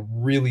trying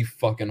really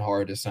fucking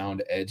hard to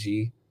sound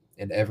edgy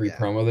in every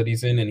promo that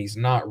he's in, and he's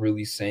not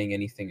really saying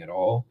anything at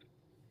all.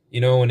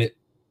 You know, and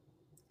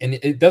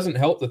it doesn't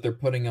help that they're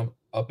putting him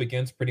up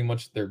against pretty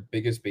much their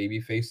biggest baby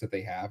face that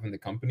they have in the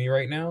company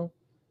right now.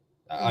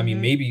 I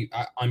mean, maybe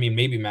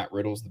Matt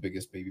Riddle's the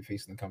biggest baby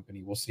face in the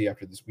company. We'll see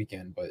after this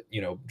weekend. But,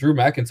 you know, Drew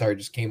McIntyre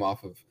just came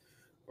off of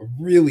a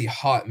really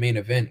hot main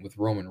event with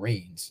Roman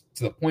Reigns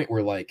to the point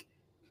where, like,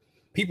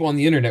 people on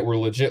the internet were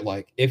legit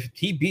like, if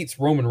he beats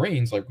Roman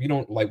Reigns, like,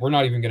 we're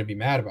not even going to be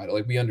mad about it.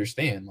 Like, we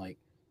understand, like,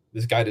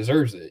 this guy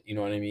deserves it. You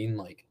know what I mean?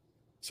 Like,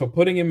 so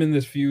putting him in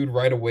this feud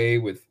right away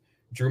with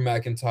Drew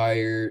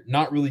McIntyre,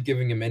 not really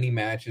giving him any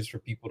matches for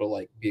people to,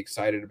 like, be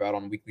excited about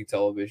on weekly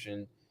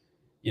television.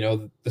 You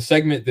know, the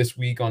segment this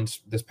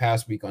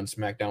past week on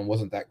SmackDown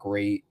wasn't that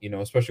great, you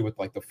know, especially with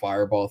like the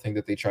fireball thing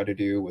that they tried to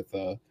do with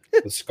the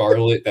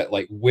Scarlet that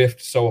like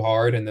whiffed so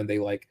hard, and then they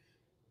like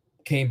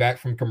came back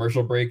from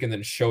commercial break and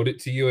then showed it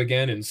to you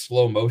again in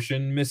slow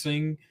motion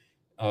missing,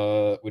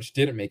 which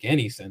didn't make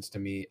any sense to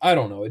me. I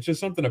don't know. It's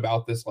just something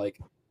about this, like,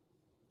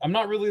 I'm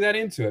not really that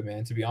into it,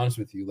 man, to be honest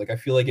with you. Like, I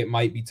feel like it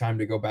might be time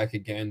to go back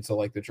again to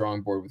like the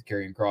drawing board with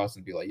Karrion Kross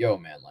and be like, yo,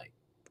 man, like,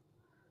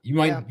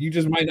 you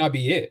just might not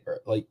be it, bro.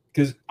 Like,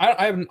 because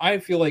I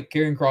feel like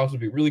Karrion Kross would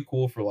be really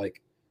cool for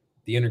like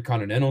the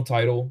Intercontinental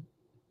title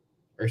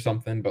or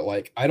something, but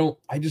like I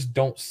just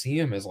don't see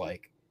him as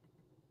like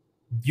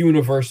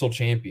Universal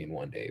Champion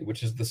one day,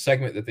 which is the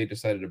segment that they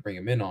decided to bring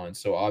him in on.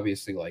 So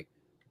obviously, like,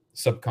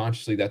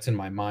 subconsciously, that's in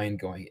my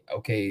mind going,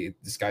 okay,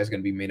 this guy's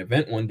gonna be main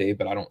event one day,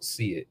 but I don't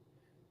see it.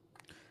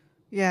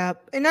 Yeah,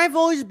 and I've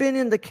always been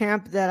in the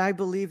camp that I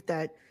believe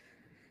that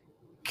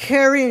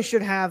Karrion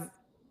should have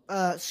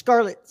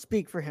Scarlett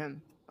speak for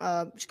him.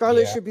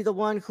 Scarlett should be the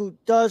one who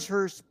does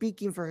her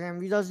speaking for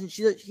him.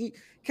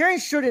 Karrion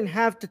shouldn't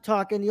have to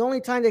talk, and the only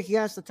time that he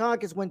has to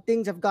talk is when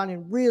things have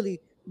gotten really,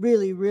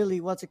 really,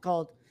 really,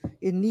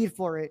 in need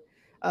for it.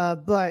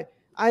 But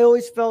I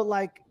always felt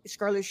like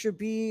Scarlett should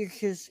be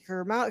his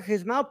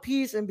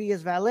mouthpiece and be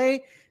his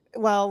valet.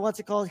 Well,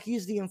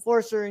 he's the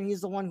enforcer, and he's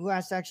the one who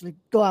has to actually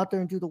go out there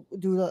and do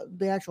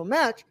the actual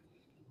match.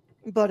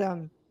 But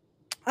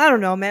I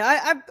don't know, man.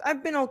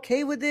 I've been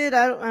okay with it.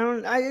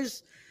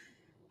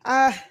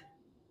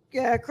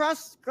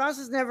 Cross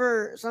is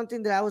never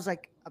something that I was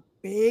like a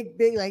big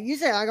like you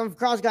said, like I'm a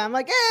Cross guy. I'm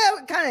like,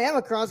 yeah, I kind of am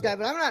a Cross guy,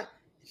 but I'm not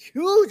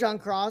huge on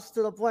Cross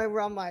to the point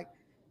where I'm like,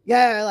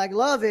 yeah, like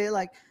love it.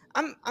 Like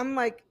I'm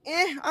like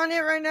on it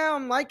right now.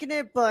 I'm liking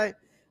it, but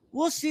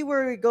we'll see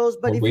where it goes.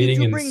 But if you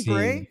do bring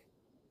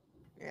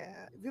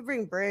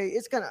Bray,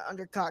 it's gonna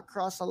undercut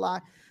Cross a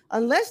lot.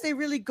 Unless they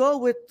really go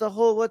with the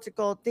whole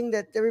thing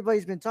that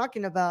everybody's been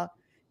talking about,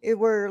 it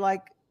were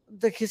like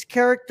Bray's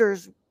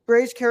characters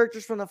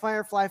from the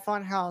Firefly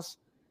Funhouse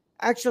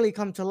actually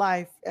come to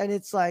life, and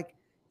it's like,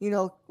 you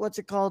know,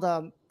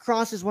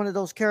 Cross is one of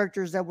those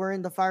characters that were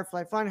in the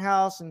Firefly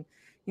Funhouse, and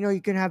you know,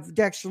 you can have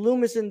Dexter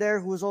Loomis in there,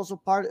 who's also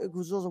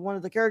one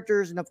of the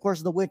characters, and of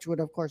course the witch would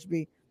of course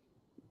be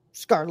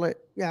Scarlet.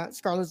 Yeah,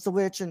 Scarlet's the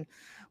witch, and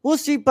we'll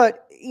see.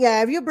 But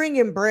yeah, if you bring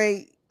in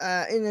Bray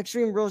in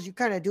Extreme Rules, you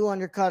kind of do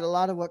undercut a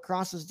lot of what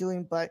Cross is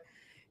doing. But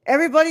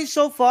everybody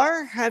so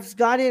far has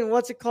gotten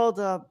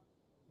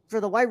for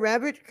the White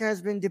Rabbit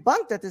has been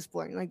debunked at this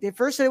point. Like, they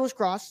first said it was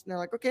Cross, and they're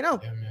like, okay, no.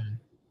 Yeah, man.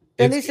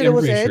 Then they said it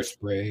was Edge.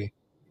 Bray.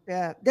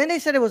 Yeah. Then they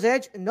said it was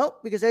Edge.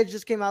 Nope, because Edge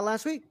just came out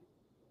last week.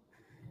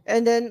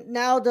 And then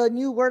now the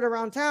new word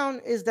around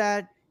town is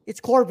that it's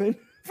Corbin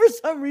for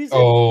some reason.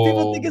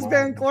 People think it's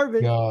Baron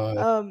Corbin.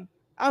 I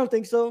don't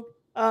think so.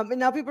 And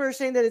now people are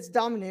saying that it's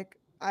Dominic.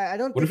 I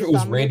don't. What think if it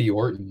was Dominic. Randy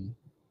Orton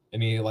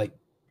and he like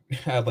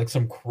had like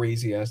some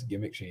crazy ass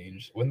gimmick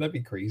change? Wouldn't that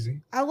be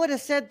crazy? I would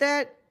have said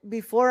that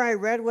before I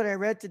read what I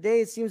read today.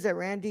 It seems that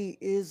Randy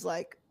is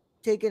like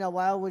taking a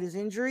while with his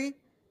injury,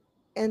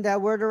 and that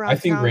word around. I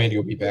think Randy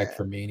will be back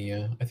for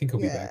Mania. I think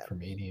he'll be back for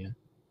Mania.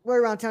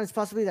 Word around town is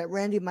possibly that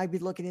Randy might be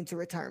looking into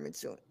retirement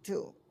soon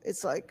too.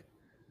 It's like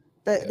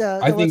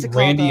I think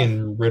Randy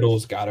and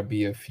Riddle's got to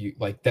be a few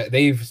like that.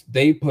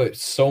 They put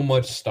so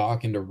much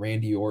stock into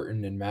Randy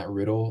Orton and Matt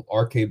Riddle.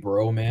 RK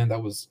Bro, man,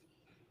 that was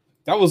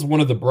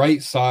one of the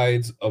bright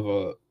sides of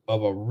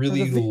a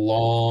really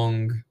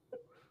long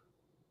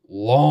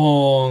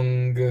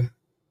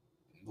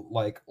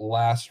like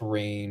last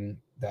reign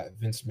that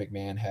Vince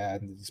McMahon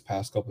had in these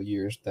past couple of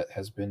years that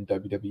has been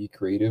WWE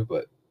creative.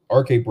 But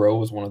RK Bro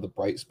was one of the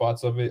bright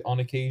spots of it on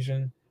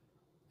occasion.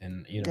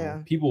 And, you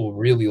know, people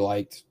really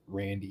liked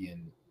Randy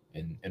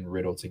and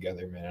Riddle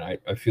together, man.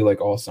 I feel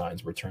like all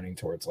signs were turning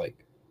towards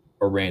like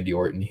a Randy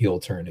Orton heel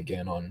turn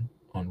again on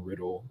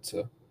Riddle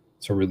to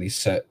really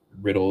set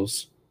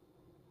Riddle's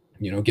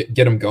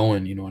get him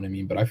going. You know what I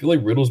mean? But I feel like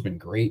Riddle's been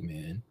great,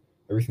 man.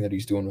 Everything that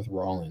he's doing with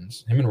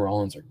Rollins, him and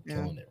Rollins are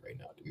killing it right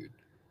now, dude.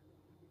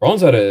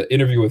 Rollins had an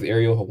interview with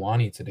Ariel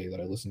Helwani today that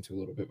I listened to a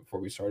little bit before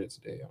we started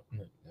today.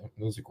 It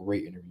was a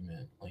great interview,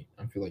 man. Like,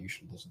 I feel like you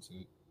should listen to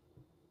it.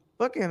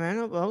 Fuck yeah, man.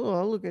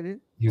 I'll look at it.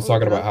 He was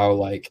talking about how,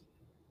 like,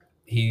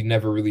 he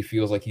never really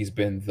feels like he's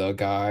been the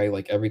guy.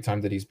 Like, every time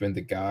that he's been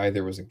the guy,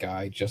 there was a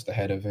guy just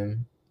ahead of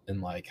him.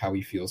 And, like, how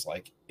he feels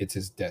like it's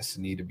his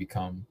destiny to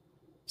become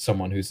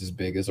someone who's as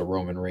big as a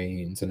Roman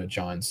Reigns and a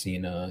John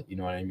Cena. You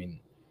know what I mean?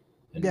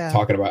 And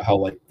talking about how,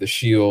 like, the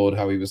Shield,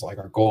 how he was like,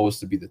 our goal is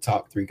to be the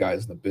top 3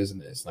 guys in the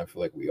business. And I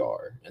feel like we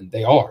are. And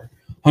they are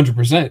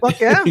 100%. Fuck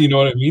yeah. You know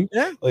what I mean?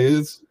 Yeah. Like,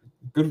 it's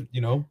good,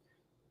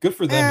 good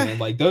for them, man.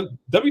 Like,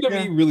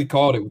 WWE really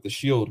called it with the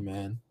Shield,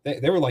 man.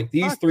 They were like,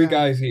 these 3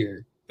 guys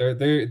here,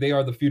 they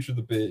are the future of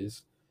the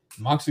biz.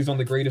 Moxley's on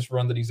the greatest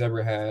run that he's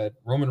ever had.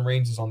 Roman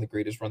Reigns is on the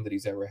greatest run that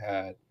he's ever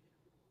had.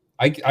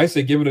 I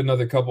say give it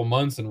another couple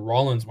months and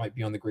Rollins might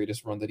be on the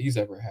greatest run that he's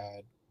ever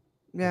had.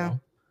 Yeah.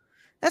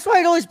 That's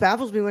why it always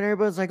baffles me when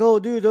everybody's like, oh,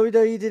 dude,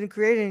 WWE didn't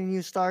create any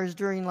new stars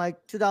during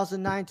like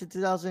 2009 to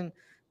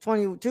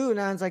 2022.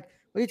 And I was like,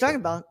 what are you talking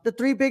about? The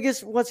 3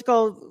 biggest,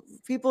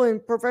 people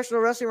in professional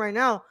wrestling right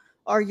now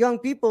are young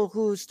people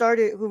who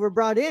were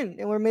brought in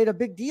and were made a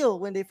big deal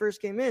when they first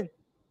came in.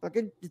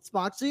 It's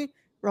Moxley,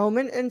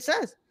 Roman, and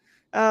Seth.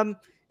 And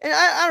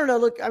I don't know.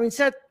 Look, I mean,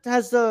 Seth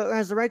has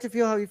the right to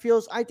feel how he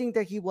feels. I think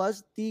that he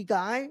was the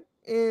guy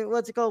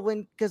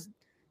because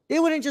they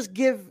wouldn't just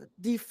give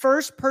the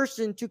first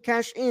person to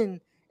cash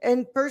in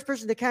and first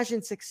person to cash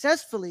in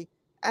successfully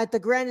at the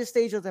grandest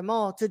stage of them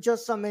all to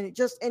just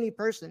any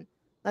person.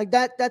 Like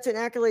that's an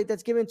accolade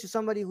that's given to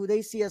somebody who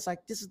they see as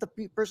like, this is the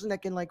person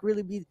that can like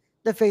really be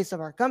the face of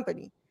our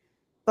company.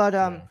 But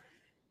but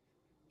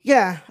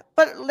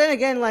then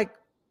again, like,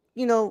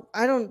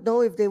 I don't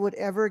know if they would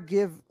ever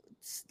give,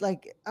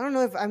 like, I don't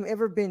know if I've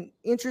ever been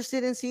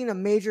interested in seeing a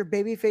major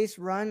babyface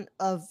run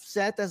of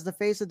Seth as the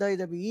face of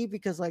WWE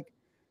because, like,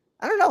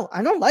 I don't know.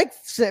 I don't like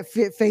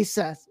face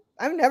Seth.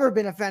 I've never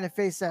been a fan of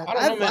face Seth.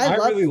 I don't know, man.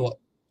 I really like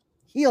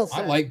heel Seth.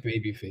 I like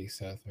babyface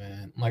Seth,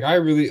 man. Like, I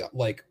really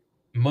like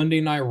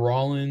Monday Night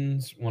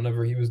Rollins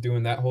whenever he was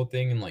doing that whole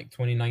thing in like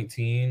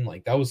 2019.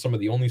 Like, that was some of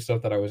the only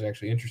stuff that I was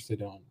actually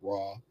interested in on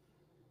Raw.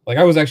 Like,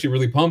 I was actually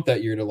really pumped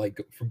that year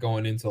for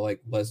going into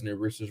like Lesnar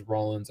versus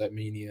Rollins at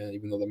Mania,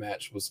 even though the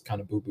match was kind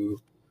of boo-boo,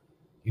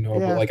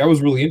 But like, I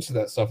was really into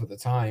that stuff at the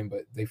time,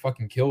 but they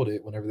fucking killed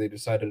it whenever they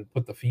decided to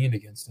put the Fiend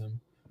against him.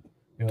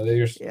 They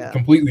just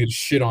completely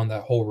shit on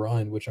that whole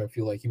run, which I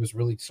feel like he was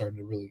really starting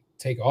to really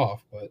take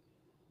off. But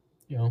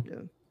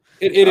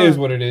it is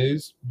what it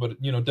is.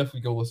 But definitely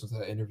go listen to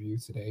that interview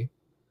today.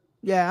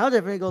 Yeah, I'll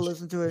definitely go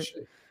listen to it.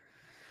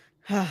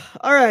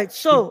 All right,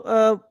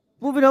 so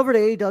moving over to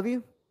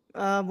AEW.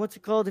 What's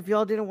it called? If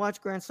y'all didn't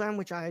watch Grand Slam,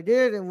 which I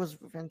did, it was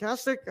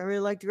fantastic. I really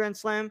liked Grand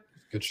Slam.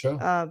 Good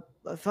show.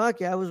 Fuck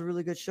yeah, it was a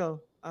really good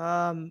show.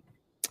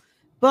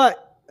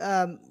 But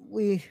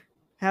we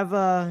have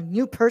a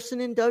new person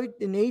in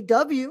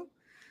AEW.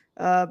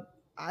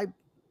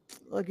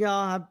 Look,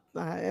 y'all.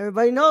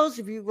 Everybody knows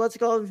if you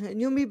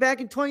knew me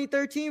back in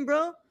 2013,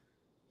 bro.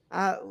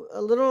 A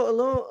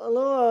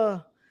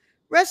little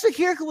wrestler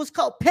here who was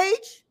called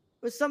Paige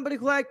was somebody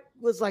who I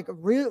was like a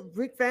real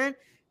big fan.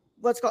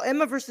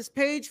 Emma versus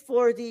Paige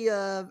for the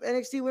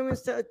NXT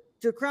Women's to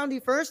crown the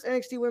first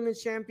NXT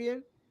Women's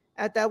Champion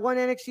at that one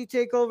NXT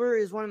Takeover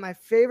is one of my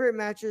favorite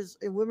matches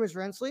in women's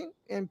wrestling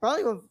and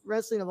probably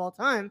wrestling of all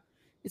time.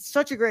 It's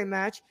such a great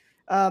match.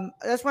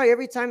 That's why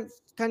every time,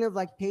 kind of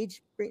like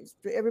Paige,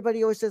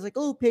 everybody always says like,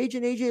 "Oh, Paige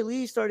and AJ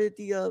Lee started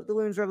the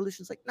women's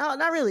revolution." It's like, no,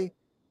 not really.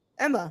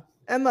 Emma,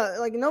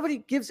 like nobody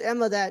gives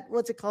Emma that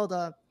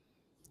the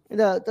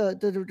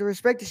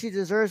respect that she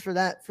deserves for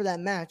that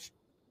match.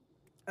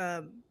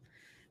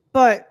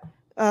 But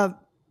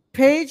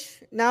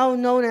Paige, now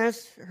known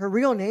as her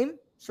real name,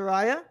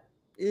 Saraya,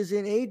 is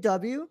in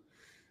AEW.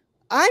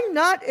 I'm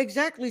not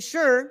exactly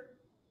sure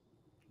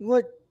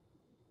what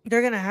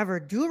they're gonna have her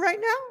do right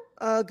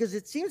now, because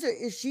it seems that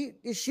is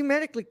she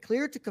medically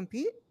cleared to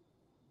compete?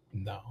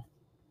 No,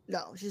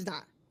 she's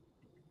not.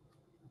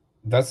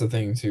 That's the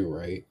thing too,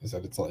 right? Is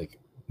that it's like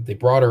they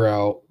brought her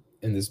out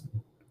in this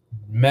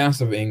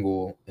massive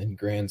angle in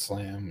Grand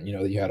Slam.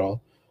 You had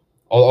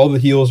all the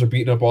heels are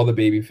beating up all the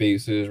baby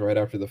faces right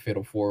after the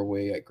Fatal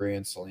 4-Way at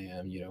Grand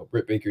Slam.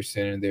 Britt Baker's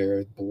standing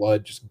there,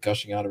 blood just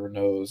gushing out of her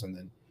nose, and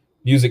then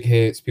music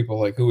hits. People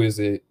are like, who is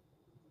it?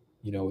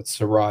 It's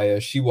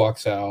Saraya. She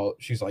walks out.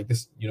 She's like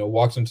this,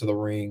 walks into the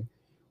ring.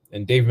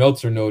 And Dave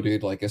Meltzer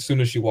noted, like, as soon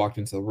as she walked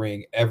into the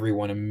ring,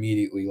 everyone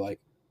immediately, like,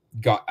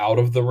 got out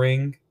of the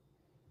ring.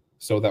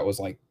 So that was,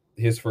 like,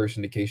 his first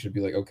indication to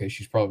be like, okay,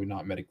 she's probably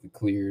not medically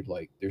cleared.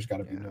 Like, there's got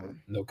to be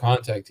no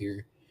contact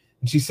here.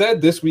 And she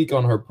said this week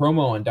on her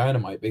promo on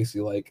Dynamite, basically,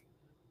 like,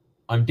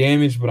 I'm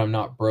damaged, but I'm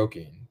not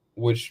broken,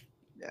 which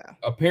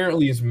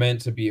apparently is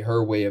meant to be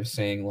her way of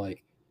saying,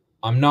 like,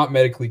 I'm not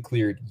medically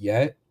cleared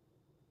yet,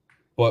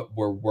 but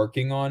we're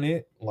working on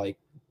it. Like,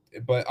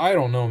 but I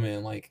don't know,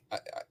 man. Like,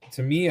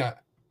 to me,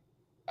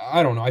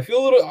 I don't know. I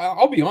feel a little.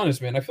 I'll be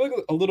honest, man. I feel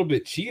like a little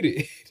bit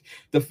cheated.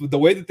 The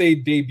way that they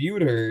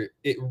debuted her,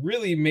 it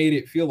really made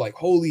it feel like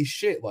holy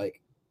shit.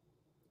 Like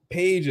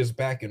Paige is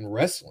back in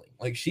wrestling.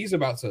 Like she's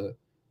about to.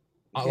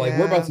 Like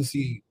we're about Yeah. to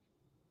see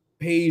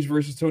Paige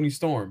versus Tony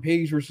Storm,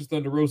 Paige versus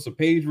Thunder Rosa,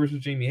 Paige versus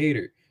Jamie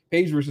Hayter,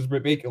 Paige versus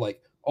Britt Baker.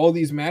 Like all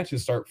these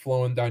matches start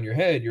flowing down your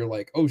head. You're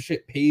like, oh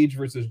shit, Paige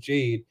versus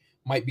Jade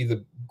might be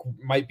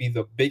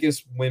the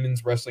biggest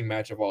women's wrestling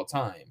match of all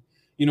time.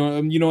 You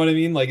know what I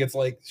mean? Like it's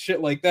like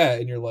shit like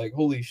that, and you're like,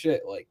 holy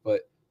shit, like,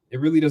 but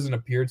it really doesn't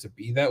appear to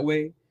be that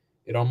way.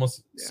 It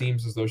almost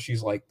seems as though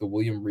she's like the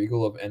William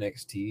Regal of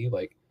NXT.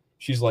 Like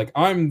she's like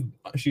I'm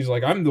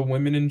the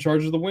women in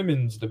charge of the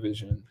women's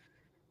division,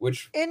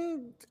 which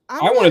And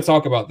I want to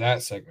talk about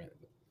that segment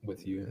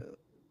with you.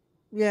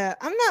 Yeah,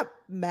 I'm not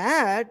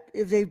mad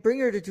if they bring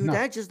her to do No.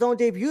 that. Just don't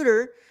debut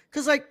her,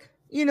 because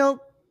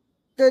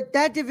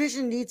that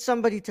division needs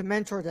somebody to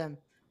mentor them,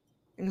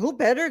 and who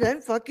better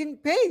than fucking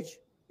Paige?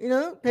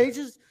 Paige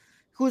is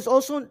who's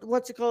also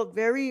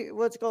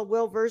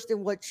well versed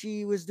in what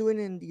she was doing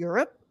in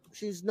Europe.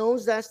 She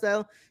knows that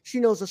style. She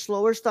knows a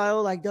slower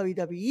style like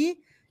WWE,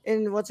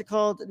 and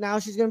now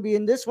she's gonna be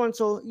in this one.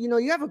 So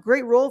you have a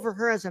great role for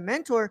her as a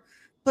mentor.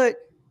 But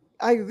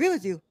I agree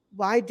with you.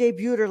 Why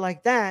debut her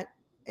like that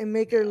and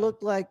make her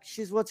look like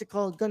she's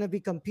gonna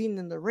be competing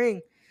in the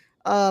ring?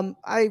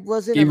 I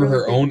wasn't a Gave her really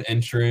her big own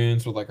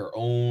entrance with like her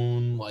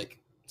own like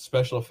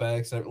special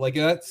effects. Like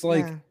yeah.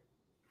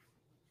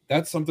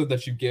 that's something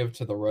that you give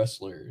to the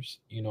wrestlers.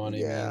 You know what I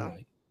Yeah. mean?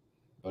 Like,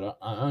 but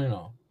I don't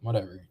know.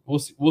 Whatever.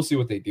 We'll see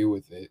what they do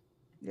with it.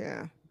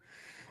 Yeah.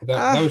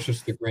 That was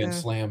just the grand Yeah.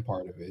 slam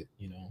part of it.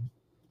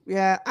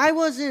 Yeah, I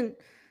wasn't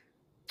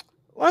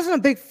a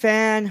big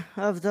fan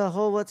of the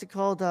whole of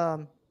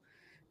the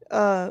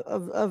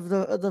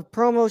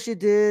promo she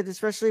did,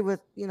 especially with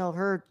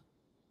her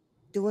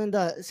doing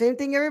the same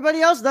thing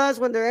everybody else does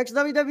when they're ex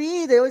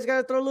WWE. They always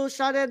gotta throw a little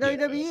shot at Yeah.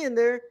 WWE in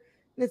there.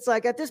 And it's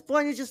like at this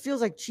point it just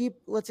feels like cheap.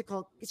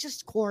 It's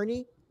just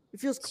corny. It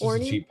feels It's just a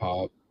corny. cheap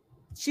pop.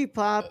 Cheap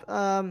pop.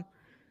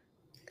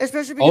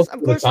 Especially because Also, of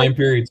the course time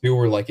period too,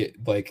 where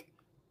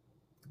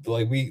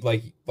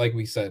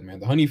we said, man,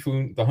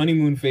 the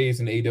honeymoon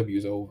phase in AEW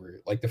is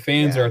over. Like the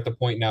fans are at the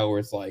point now where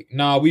it's like,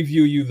 nah, we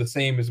view you the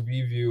same as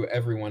we view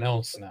everyone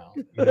else now.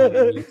 You know what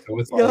I mean? So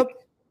it's like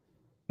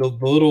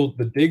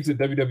the digs at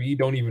WWE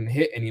don't even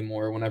hit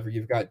anymore. Whenever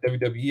you've got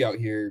WWE out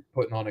here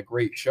putting on a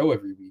great show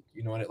every week,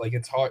 and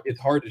it's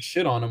hard to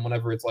shit on them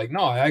whenever it's like,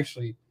 no, I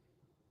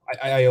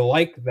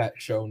like that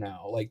show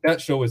now. Like that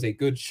show is a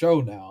good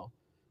show now.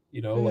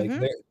 Like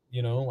like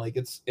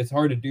it's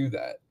hard to do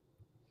that.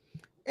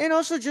 And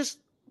also just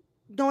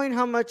knowing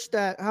how much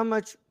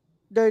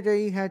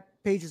WWE had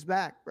Paige's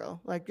back, bro.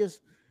 Like just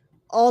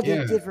all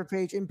they did for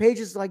Paige, and Paige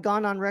has like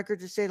gone on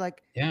record to say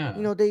like,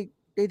 they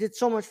did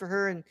so much for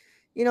her, and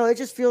it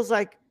just feels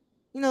like,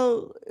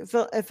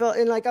 it felt,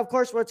 and like of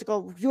course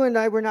you and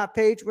I were not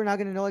Paige, we're not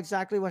gonna know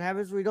exactly what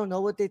happens. We don't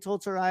know what they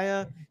told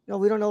Saraya.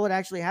 We don't know what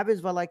actually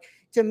happens, but like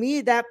to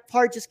me that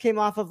part just came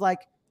off of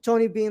like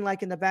Tony being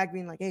like in the back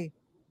being like, hey,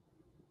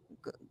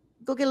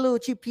 go get a little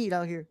cheap Pete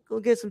out here. Go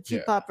get some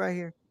cheap pop right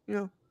here.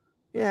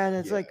 Yeah, and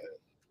it's like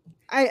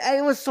I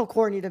it was so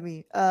corny to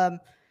me.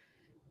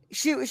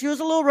 She was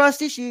a little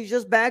rusty. She's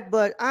just back,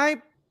 but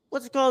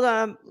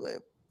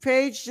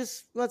Paige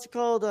just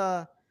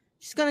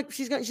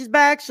she's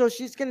back, so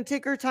she's gonna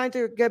take her time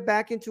to get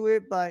back into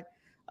it. But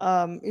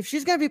if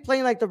she's gonna be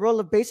playing like the role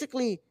of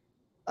basically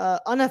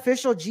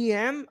unofficial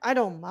GM, I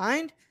don't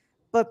mind.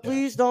 But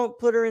please don't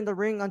put her in the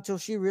ring until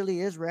she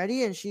really is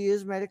ready and she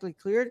is medically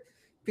cleared.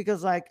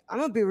 Because like I'm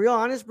gonna be real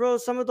honest, bro.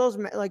 Some of those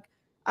like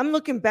I'm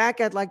looking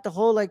back at like the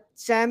whole like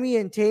Sammy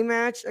and Tay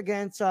match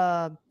against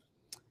against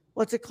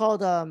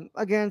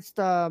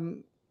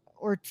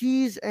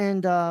Ortiz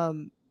and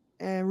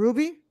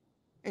Ruby,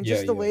 and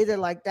just the way that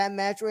like that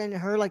match went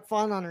and her like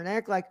falling on her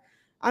neck. Like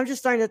I'm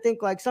just starting to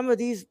think like some of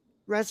these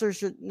wrestlers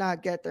should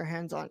not get their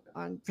hands on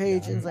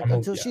Paige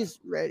until she's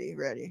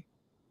ready.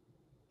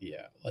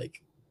 Yeah,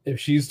 like if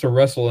she's to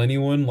wrestle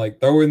anyone, like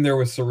throw in there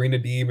with Serena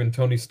Deeb and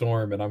Tony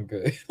Storm, and I'm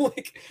good.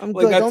 I'm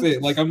good. That's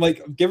it. Like I'm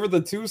like give her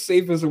the two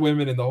safest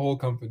women in the whole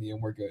company,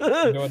 and we're good.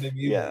 You know what I mean?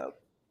 Yeah.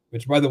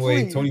 Which, by the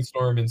way, Tony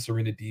Storm and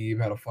Serena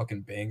Deeb had a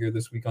fucking banger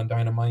this week on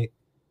Dynamite.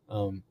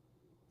 But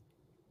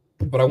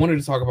I wanted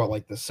to talk about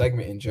like the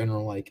segment in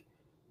general. Like,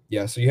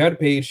 yeah, so you had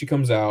Paige. She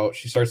comes out.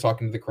 She starts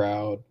talking to the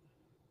crowd.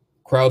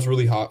 Crowd's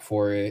really hot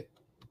for it.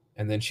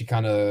 And then she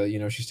kind of,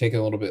 she's taking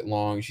a little bit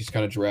long. She's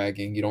kind of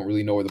dragging. You don't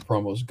really know where the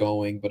promo's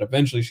going. But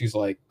eventually she's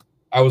like,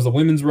 I was the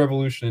women's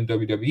revolution in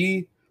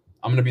WWE.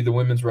 I'm going to be the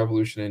women's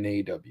revolution in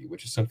AEW,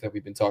 which is something that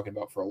we've been talking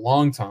about for a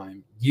long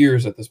time,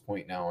 years at this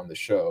point now on the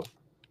show.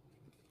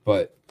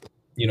 But,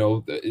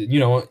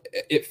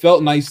 it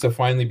felt nice to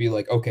finally be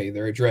like, okay,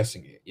 they're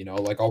addressing it,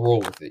 like I'll roll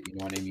with it. You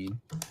know what I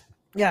mean?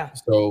 Yeah.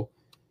 So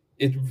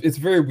it's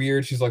very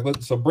weird. She's like,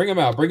 so bring them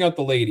out, bring out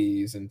the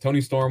ladies. And Tony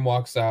Storm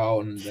walks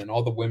out, and then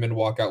all the women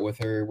walk out with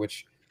her,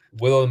 which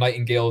Willow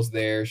Nightingale's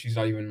there. She's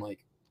not even like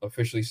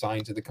officially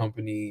signed to the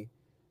company.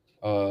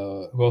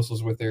 Who else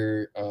was with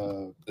her?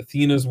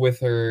 Athena's with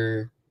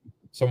her.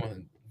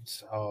 Someone.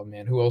 Oh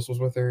man, who else was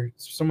with her?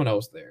 Someone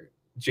else there.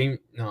 Jamie.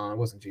 No, it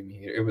wasn't Jamie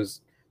Hayter. It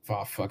was.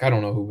 Oh, fuck. I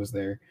don't know who was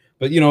there.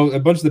 But a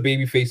bunch of the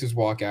baby faces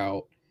walk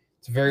out.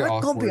 It's very That's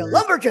awkward. gonna be a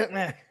lumberjack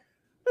man.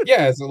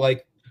 Yeah, so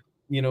like,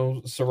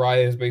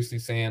 Saraya is basically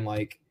saying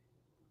like,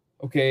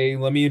 okay,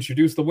 let me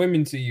introduce the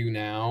women to you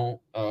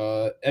now.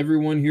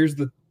 Everyone, here's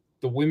the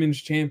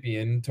women's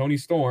champion, Toni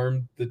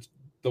Storm, the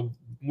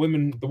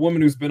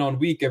woman who's been on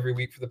Week every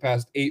week for the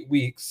past 8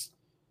 weeks.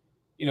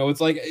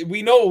 It's like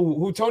we know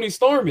who Toni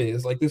Storm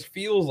is. Like this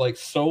feels like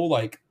so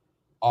like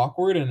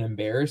awkward and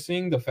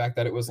embarrassing. The fact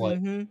that it was like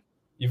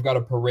you've got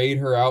to parade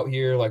her out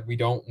here, like we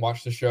don't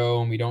watch the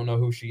show and we don't know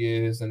who she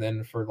is, and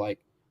then for like,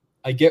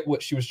 I get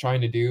what she was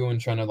trying to do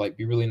and trying to like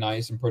be really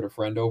nice and put a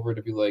friend over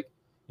to be like,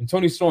 and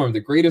Toni Storm,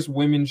 the greatest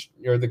women's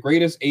or the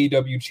greatest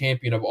AEW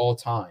champion of all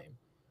time.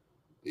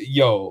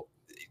 Yo,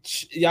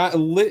 yeah,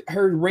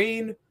 her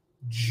reign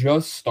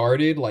just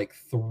started like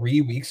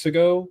 3 weeks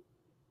ago.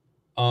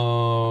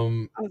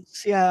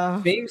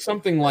 Yeah. Saying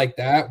something like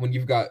that when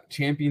you've got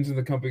champions in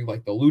the company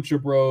like the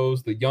Lucha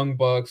Bros, the Young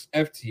Bucks,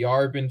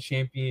 FTR been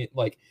champion,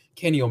 like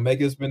Kenny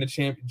Omega's been a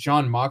champion,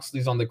 John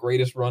Moxley's on the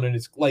greatest run, and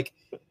it's like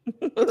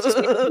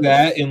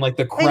that in like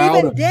the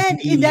crowd. And even then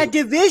in that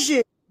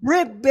division,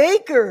 Britt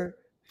Baker.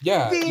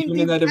 Yeah, even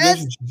in that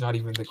division, she's not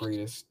even the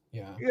greatest.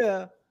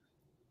 Yeah.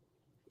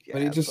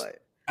 But it just,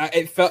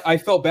 I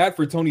felt bad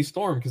for Toni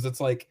Storm because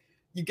it's like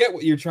you get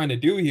what you're trying to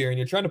do here, and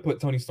you're trying to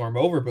put Toni Storm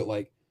over, but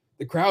like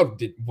the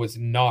crowd was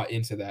not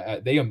into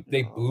that. They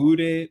booed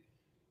it,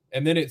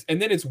 and then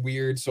it's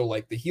weird. So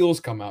like the heels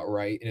come out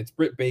right, and it's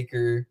Britt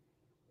Baker.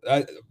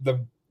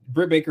 The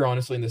Britt Baker,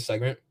 honestly, in this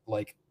segment,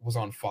 like was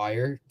on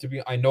fire.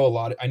 I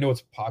know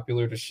it's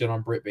popular to shit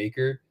on Britt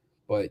Baker,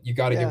 but you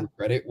got to give her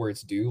credit where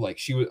it's due. Like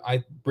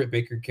Britt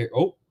Baker.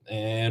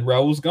 And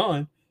Raul's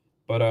gone,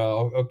 but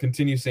I'll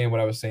continue saying what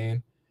I was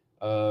saying.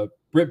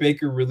 Britt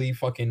Baker really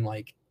fucking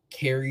like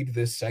carried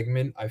this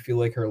segment. I feel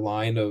like her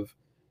line of,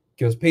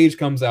 because Paige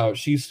comes out,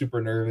 she's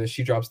super nervous.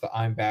 She drops the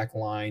 "I'm back"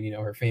 line,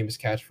 her famous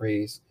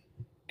catchphrase,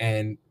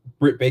 and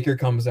Britt Baker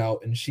comes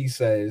out and she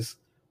says,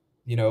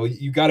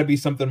 you got to be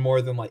something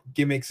more than like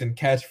gimmicks and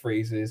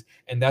catchphrases,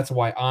 and that's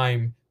why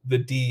I'm the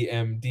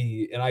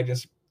DMD.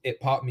 And it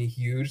popped me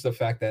huge, the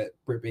fact that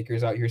Britt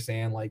Baker's out here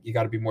saying like you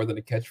got to be more than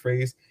a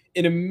catchphrase,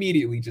 and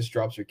immediately just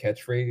drops her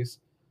catchphrase.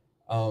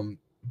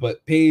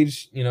 But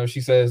Paige,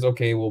 she says,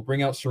 okay, we'll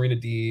bring out Serena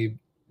Deeb.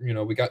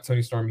 We got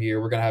Toni Storm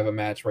here. We're gonna have a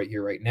match right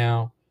here, right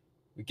now.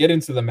 We get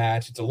into the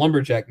match. It's a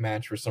lumberjack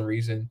match for some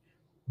reason.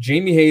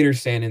 Jamie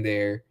Hayter's standing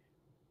there.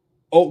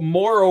 Oh,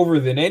 more over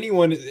than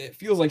anyone. It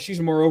feels like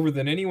she's more over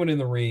than anyone in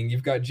the ring.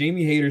 You've got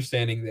Jamie Hayter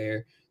standing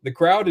there. The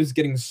crowd is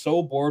getting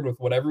so bored with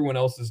what everyone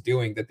else is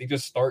doing that they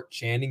just start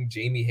chanting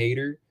Jamie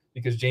Hayter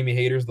because Jamie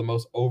Hayter is the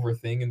most over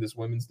thing in this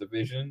women's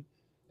division.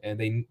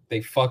 And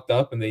they fucked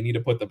up and they need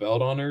to put the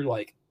belt on her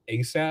like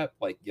ASAP,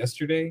 like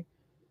yesterday.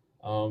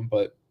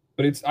 But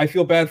I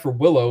feel bad for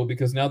Willow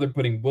because now they're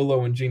putting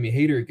Willow and Jamie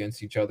Hayter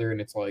against each other,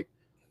 and it's like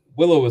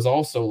Willow is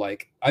also,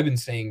 like I've been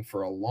saying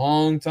for a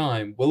long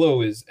time,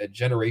 Willow is a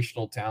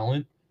generational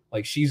talent.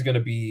 Like she's gonna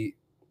be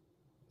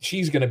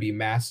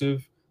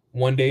massive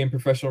one day in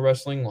professional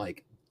wrestling.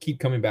 Like keep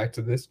coming back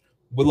to this.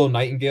 Willow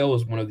Nightingale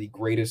is one of the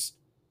greatest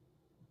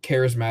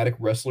charismatic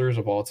wrestlers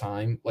of all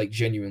time. Like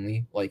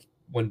genuinely, like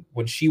when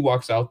she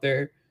walks out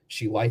there,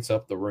 she lights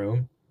up the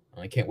room.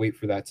 I can't wait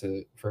for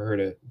her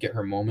to get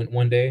her moment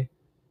one day.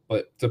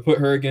 But to put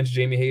her against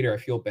Jamie Hayter, I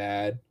feel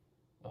bad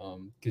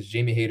because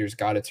Jamie Hayter's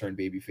got to turn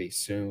babyface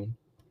soon.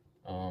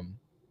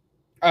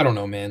 I don't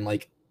know, man.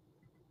 Like,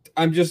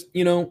 I'm just,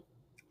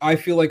 I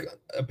feel like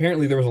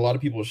apparently there was a lot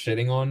of people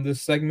shitting on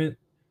this segment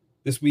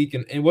this week,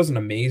 and it wasn't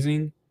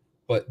amazing.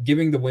 But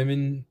giving the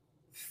women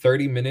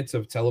 30 minutes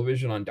of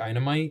television on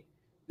Dynamite,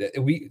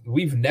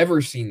 we've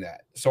never seen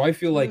that. So I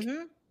feel like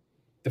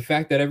the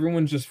fact that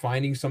everyone's just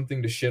finding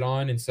something to shit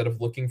on instead of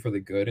looking for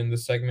the good in the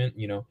segment,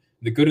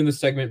 the good in the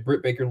segment,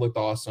 Britt Baker looked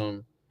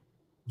awesome.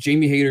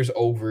 Jamie Hayter's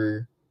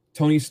over.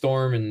 Toni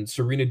Storm and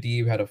Serena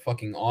Deeb had a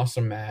fucking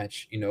awesome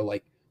match.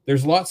 Like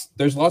there's lots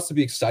to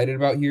be excited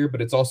about here,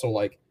 but it's also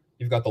like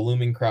you've got the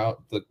looming cloud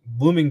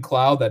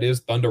that is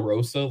Thunder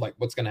Rosa. Like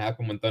what's gonna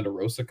happen when Thunder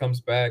Rosa comes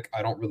back?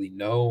 I don't really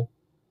know.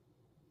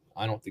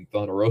 I don't think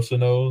Thunder Rosa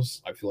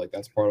knows. I feel like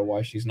that's part of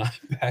why she's not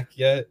back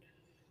yet.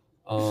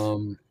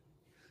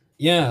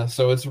 Yeah,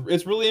 so it's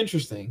really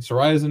interesting.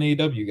 Saraya's an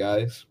AEW,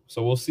 guys.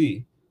 So we'll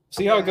see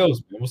how it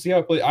goes. We'll see how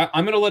it plays.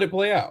 I'm gonna let it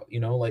play out.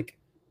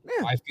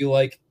 I feel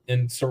like,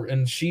 and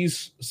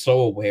she's so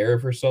aware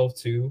of herself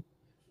too.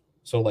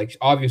 So like,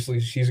 obviously,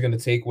 she's gonna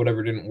take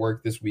whatever didn't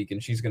work this week,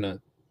 and she's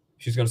gonna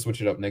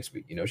switch it up next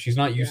week. She's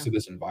not used to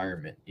this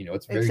environment.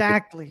 It's very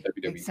exactly.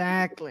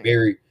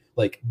 Very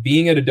like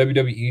being at a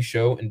WWE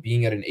show and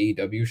being at an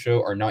AEW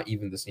show are not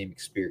even the same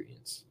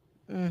experience.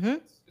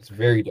 It's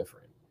very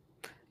different.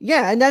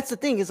 Yeah, and that's the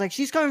thing. Is like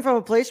she's coming from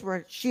a place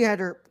where she had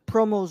her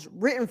promos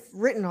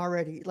written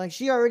already. Like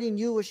she already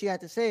knew what she had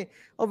to say.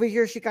 Over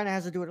here, she kind of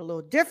has to do it a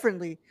little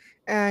differently.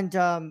 And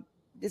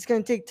it's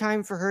gonna take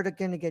time for her to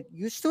kind of get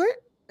used to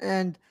it.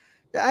 And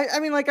I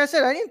mean, like I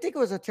said, I didn't think it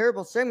was a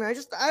terrible segment.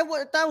 I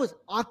thought it was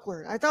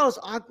awkward. I thought it was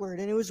awkward,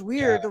 and it was Yeah,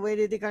 weird the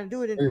way they kind of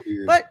do it. very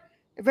weird. But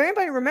if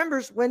anybody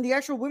remembers when the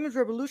actual women's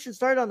revolution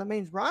started on the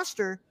main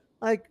roster,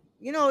 like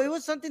it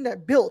was something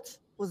that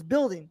was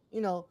building.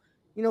 We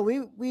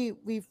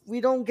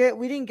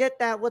didn't get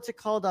that. What's it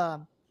called?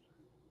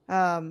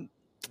 Um,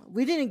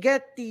 we didn't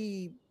get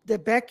the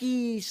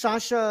Becky,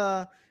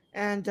 Sasha,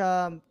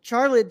 and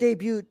Charlotte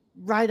debut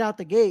right out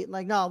the gate.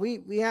 Like, no,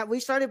 we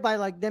started by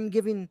like them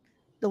giving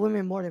the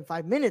women more than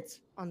 5 minutes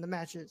on the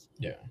matches.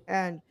 Yeah.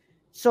 And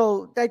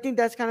so I think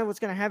that's kind of what's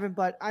going to happen.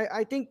 But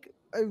I think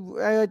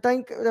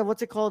that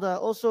what's it called?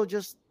 Also,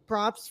 just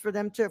props for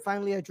them to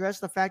finally address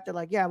the fact that,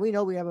 like, yeah, we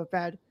know we have a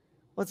bad,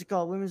 what's it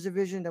called, women's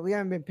division, that we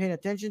haven't been paying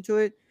attention to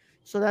it.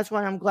 So that's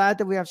why I'm glad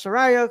that we have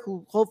Saraya,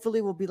 who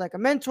hopefully will be like a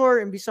mentor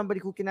and be somebody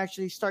who can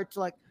actually start to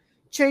like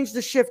change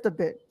the shift a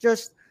bit.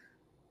 Just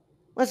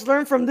let's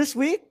learn from this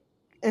week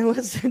and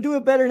let's do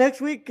it better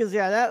next week. Because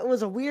yeah, that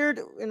was a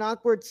weird and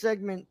awkward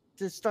segment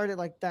to start it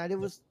like that. It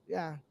was,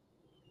 yeah.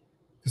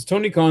 Because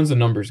Tony Khan's a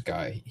numbers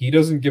guy. He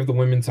doesn't give the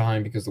women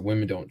time because the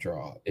women don't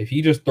draw. If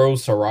he just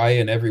throws Saraya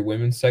in every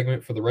women's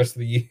segment for the rest of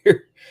the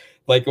year,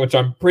 like, which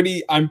I'm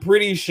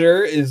pretty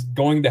sure is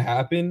going to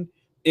happen,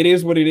 it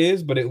is what it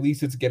is, but at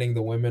least it's getting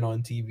the women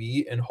on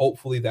TV, and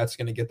hopefully that's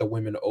going to get the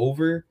women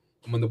over.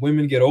 And when the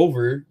women get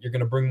over, you're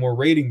going to bring more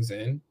ratings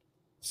in.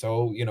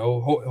 So,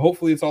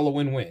 hopefully it's all a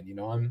win-win.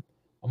 I'm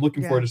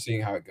looking forward to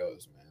seeing how it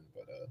goes, man.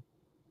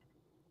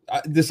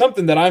 But there's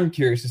something that I'm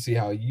curious to see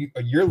how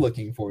you're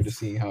looking forward to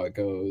seeing how it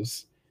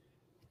goes.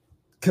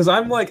 Because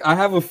I'm like, I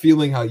have a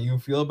feeling how you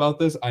feel about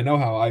this. I know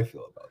how I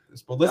feel about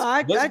this, but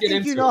let's get into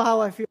it. You know how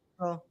I feel,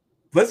 bro.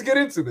 Let's get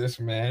into this,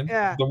 man.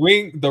 Yeah.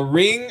 The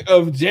ring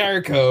of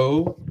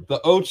Jericho,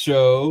 the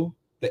Ocho,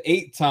 the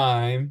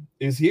 8-time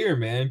is here,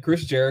 man.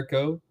 Chris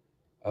Jericho,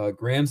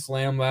 Grand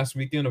Slam last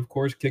weekend, of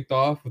course, kicked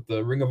off with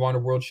the Ring of Honor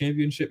World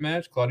Championship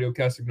match. Claudio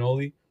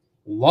Castagnoli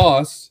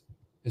lost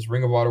his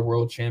Ring of Honor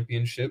World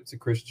Championship to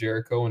Chris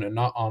Jericho in a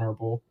not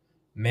honorable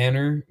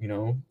manner.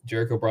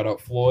 Jericho brought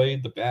out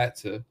Floyd, the bat,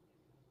 to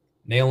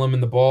nail him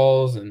in the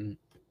balls, and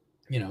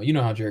you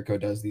know how Jericho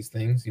does these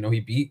things.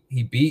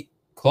 He beat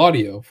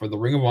Claudio for the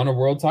Ring of Honor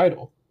World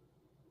title.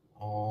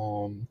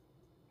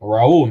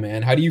 Raul,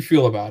 man, how do you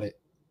feel about it?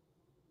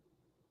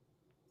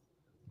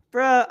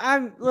 Bro, I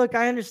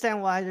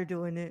understand why they're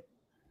doing it.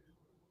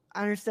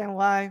 I understand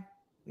why.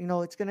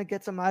 It's gonna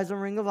get some eyes on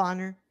Ring of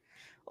Honor.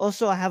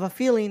 Also, I have a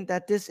feeling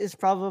that this is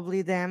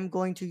probably them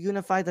going to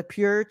unify the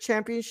Pure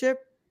Championship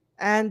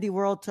and the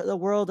World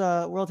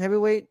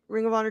Heavyweight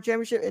Ring of Honor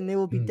Championship, and it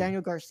will be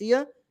Daniel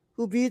Garcia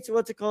who beats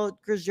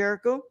Chris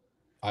Jericho.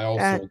 I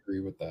also agree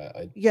with that.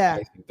 I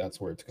think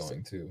that's where it's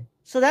going to.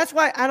 So that's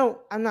why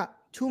I'm not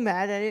too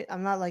mad at it.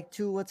 I'm not like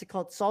too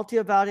salty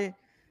about it.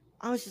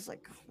 I was just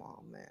like, come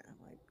on, man.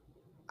 Like,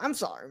 I'm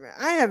sorry, man.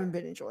 I haven't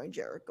been enjoying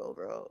Jericho,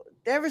 bro.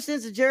 Ever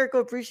since the Jericho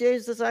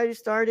Appreciation Society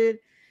started,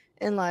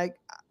 and like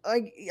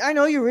I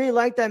know you really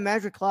like that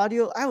match with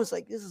Claudio. I was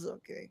like, this is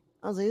okay.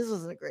 I was like, this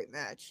wasn't a great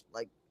match.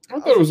 Like, I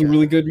thought it was a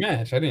really good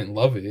match. I didn't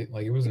love it.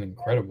 Like, it wasn't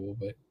incredible,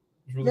 but it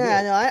was really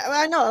good. No,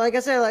 I know. Like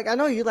I said, like I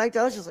know you liked it.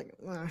 I was just like, it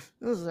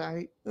was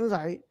alright. It was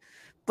alright.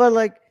 But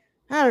like,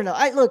 I don't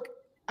know.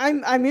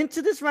 I'm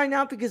into this right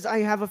now because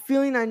I have a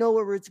feeling I know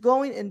where it's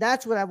going, and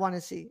that's what I want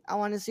to see. I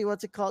want to see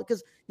what's it called,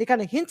 because they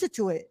kind of hinted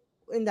to it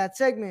in that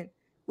segment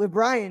with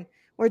Brian,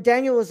 where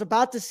Daniel was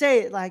about to say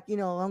it, like,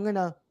 I'm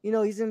gonna,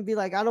 he's gonna be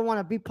like, I don't want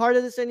to be part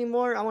of this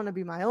anymore. I want to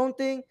be my own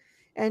thing.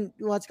 And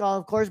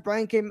of course,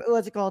 Brian came.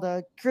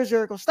 Chris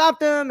Jericho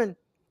stopped him, and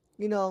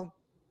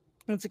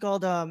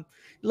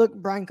look,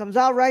 Brian comes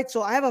out, right?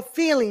 So I have a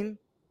feeling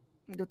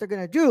what they're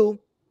gonna do.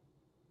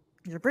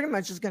 They're pretty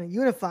much just gonna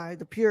unify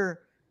the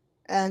Pure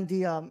and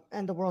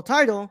the world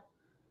title,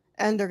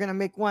 and they're gonna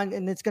make one,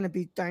 and it's gonna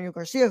be Daniel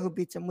Garcia who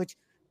beats him. Which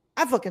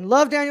I fucking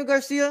love Daniel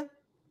Garcia.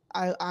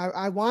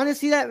 I want to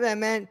see that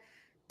man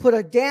put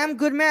a damn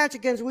good match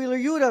against Wheeler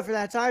Yuta for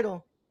that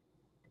title.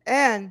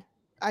 And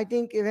I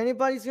think if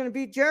anybody's going to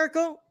beat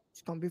Jericho,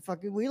 it's going to be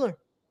fucking Wheeler.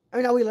 I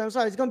mean, not Wheeler, I'm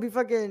sorry. It's going to be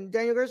fucking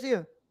Daniel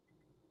Garcia.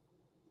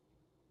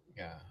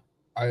 Yeah.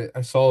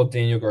 I saw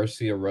Daniel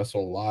Garcia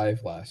wrestle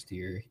live last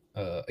year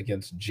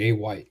against Jay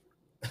White,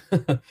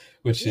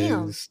 which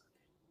is,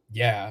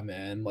 yeah,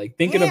 man. Like,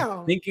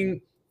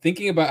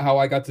 thinking about how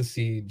I got to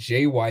see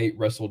Jay White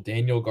wrestle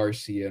Daniel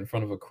Garcia in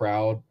front of a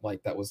crowd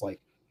like that was like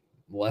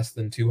less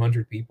than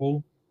 200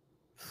 people,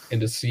 and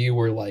to see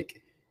where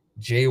like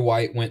Jay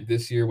White went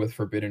this year with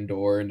Forbidden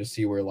Door, and to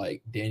see where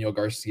like Daniel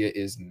Garcia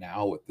is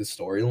now with the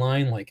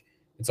storyline, like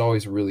it's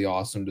always really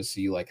awesome to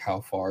see like how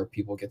far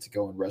people get to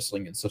go in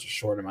wrestling in such a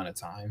short amount of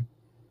time.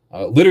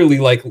 Literally,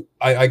 like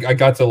I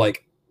got to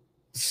like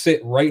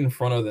sit right in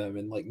front of them,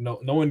 and like no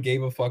one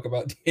gave a fuck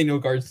about Daniel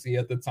Garcia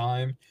at the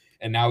time.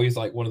 And now he's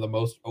like one of the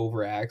most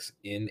over acts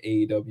in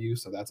AEW,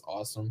 so that's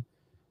awesome.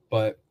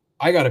 But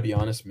I gotta be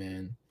honest,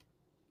 man.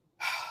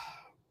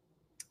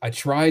 I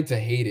tried to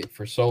hate it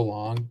for so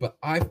long, but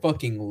I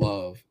fucking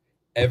love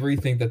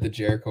everything that the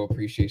Jericho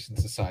Appreciation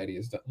Society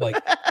has done.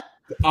 Like,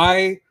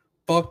 I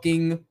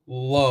fucking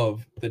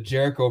love the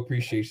Jericho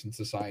Appreciation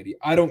Society.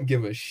 I don't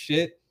give a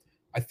shit.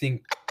 I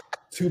think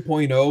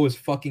 2.0 is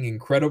fucking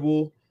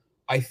incredible.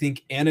 I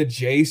think Anna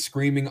Jay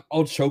screaming,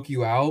 "I'll choke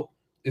you out,"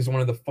 is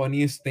one of the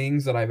funniest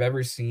things that I've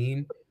ever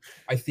seen.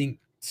 I think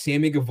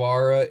Sammy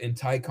Guevara and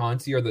Ty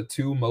Conti are the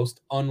two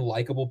most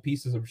unlikable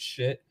pieces of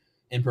shit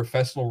in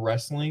professional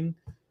wrestling.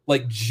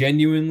 Like,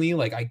 genuinely,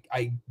 like,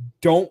 I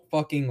don't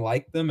fucking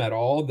like them at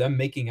all. Them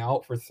making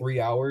out for 3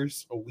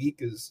 hours a week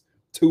is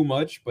too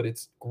much, but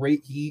it's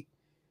great heat.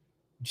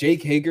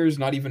 Jake Hager's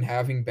not even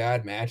having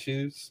bad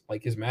matches.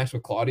 Like, his match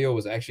with Claudio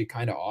was actually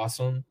kind of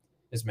awesome.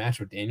 His match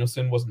with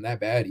Danielson wasn't that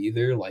bad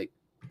either. Like,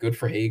 good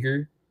for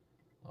Hager.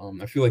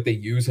 I feel like they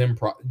use him.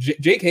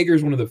 Jake Hager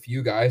is one of the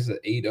few guys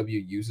that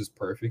AEW uses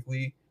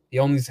perfectly. He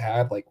only's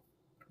had like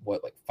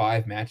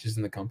 5 matches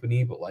in the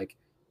company, but like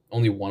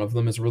only one of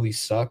them has really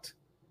sucked.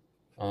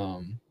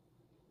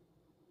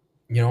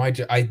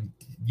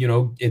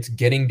 It's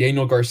getting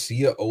Daniel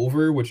Garcia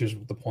over, which is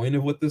the point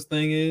of what this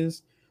thing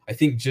is. I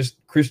think just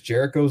Chris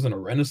Jericho's in a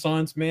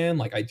renaissance, man.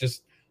 Like,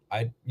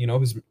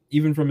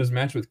 even from his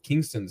match with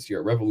Kingston this year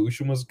at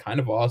Revolution was kind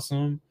of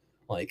awesome.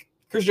 Like,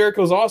 Chris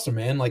Jericho's awesome,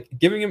 man. Like,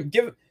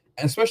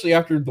 especially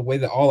after the way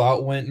that All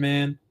Out went,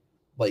 man.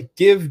 Like,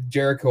 give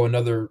Jericho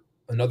another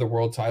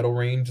world title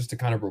reign just to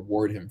kind of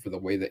reward him for the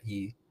way that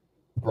he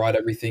brought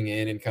everything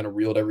in and kind of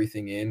reeled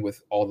everything in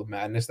with all the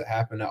madness that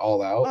happened at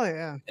All Out. Oh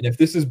yeah. And if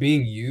this is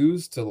being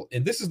used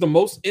and this is the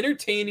most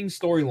entertaining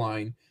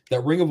storyline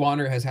that Ring of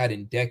Honor has had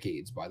in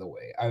decades, by the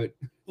way. I would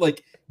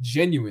like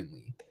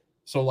genuinely.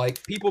 So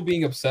like people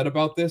being upset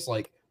about this,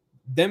 like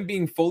them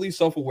being fully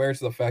self-aware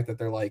to the fact that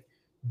they're like,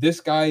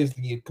 this guy is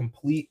the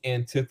complete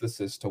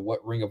antithesis to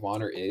what Ring of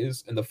Honor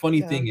is. And the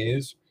funny thing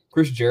is,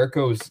 Chris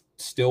Jericho is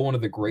still one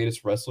of the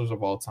greatest wrestlers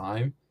of all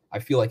time. I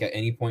feel like at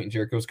any point in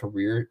Jericho's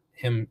career,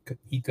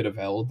 he could have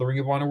held the Ring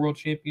of Honor World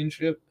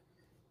Championship.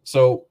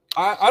 So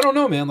I don't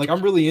know, man. Like,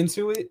 I'm really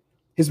into it.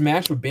 His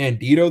match with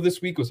Bandito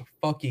this week was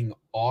fucking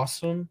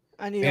awesome.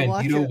 I need to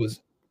watch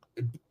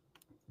it.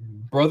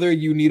 Brother,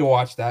 you need to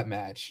watch that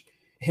match.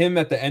 Him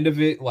at the end of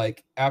it,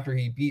 like after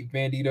he beat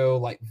Bandito,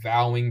 like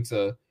vowing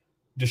to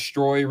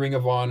destroy Ring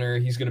of Honor.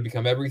 He's going to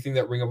become everything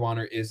that Ring of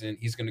Honor isn't.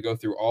 He's going to go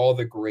through all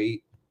the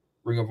great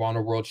Ring of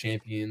Honor World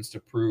Champions to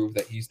prove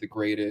that he's the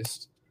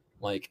greatest.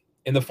 Like,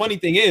 and the funny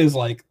thing is,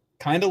 like,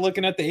 kind of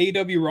looking at the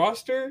AEW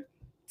roster,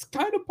 it's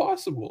kind of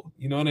possible.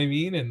 You know what I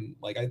mean? And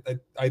like,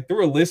 I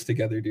threw a list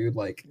together, dude.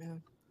 Like,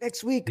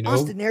 next week,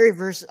 Austin Aries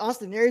versus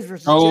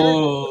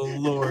Oh Jericho.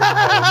 Lord,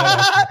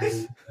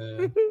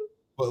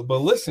 no, but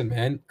listen,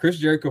 man, Chris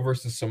Jericho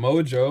versus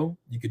Samoa Joe.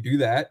 You could do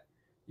that.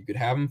 You could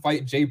have him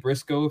fight Jay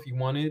Briscoe if you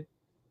wanted.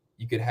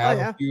 You could have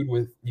a feud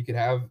with. You could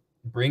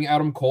bring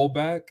Adam Cole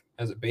back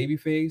as a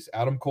babyface.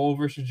 Adam Cole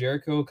versus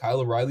Jericho. Kyle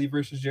O'Reilly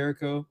versus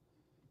Jericho.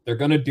 They're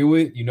gonna do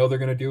it. You know they're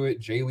gonna do it.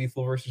 Jay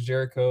Lethal versus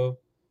Jericho.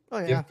 Oh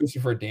yeah.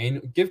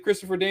 Give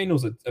Christopher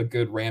Daniels a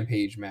good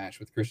Rampage match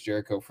with Chris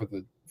Jericho for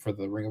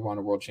the Ring of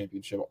Honor World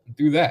Championship.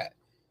 Do that.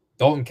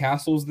 Dalton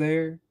Castle's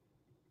there.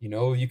 You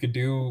know, you could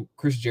do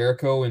Chris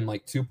Jericho in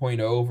like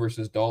 2.0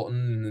 versus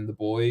Dalton and then the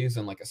boys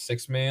and like a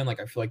 6-man. Like,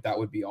 I feel like that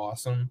would be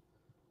awesome.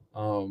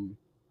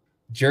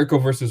 Jericho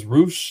versus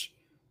Roosh.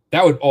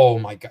 That would, oh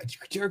my God.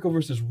 Jericho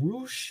versus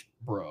Roosh,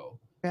 bro.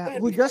 Yeah,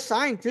 who just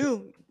signed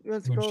too.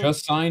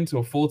 Just signed to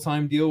a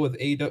full-time deal with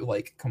AEW.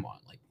 Like, come on.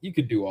 Like, you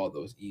could do all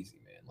those easy,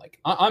 man. Like,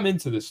 I'm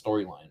into this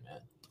storyline,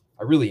 man.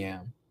 I really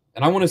am.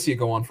 And I want to see it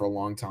go on for a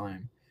long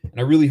time. And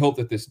I really hope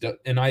that this does.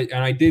 And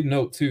I did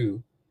note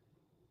too,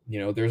 you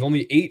know, there's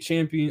only 8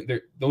 champions.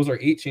 Those are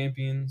 8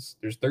 champions.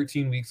 There's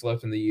 13 weeks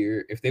left in the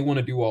year. If they want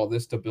to do all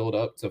this to build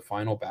up to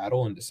Final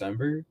Battle in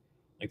December,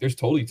 like, there's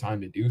totally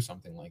time to do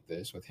something like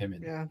this with him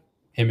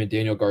and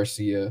Daniel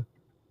Garcia.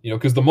 You know,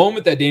 because the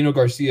moment that Daniel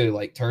Garcia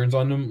like turns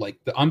on him, like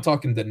I'm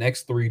talking the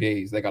next 3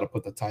 days, they got to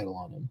put the title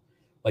on him.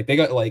 Like, they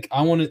got like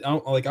I want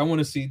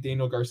to see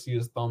Daniel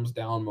Garcia's thumbs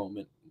down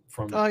moment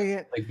from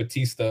like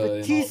Batista.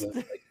 And all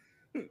that.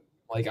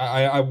 Like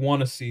I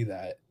want to see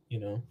that. You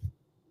know.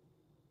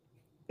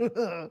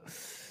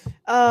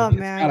 Oh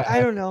man, I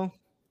don't know.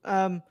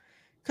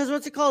 Because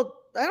what's it called?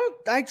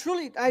 I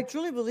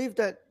truly believe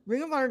that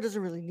Ring of Honor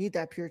doesn't really need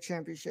that pure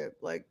championship.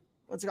 Like,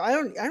 I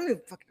don't even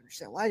fucking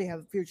understand why they have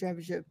a pure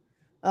championship.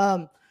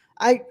 I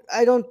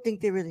don't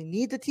think they really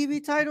need the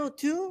TV title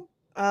too.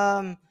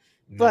 But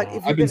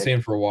if I've been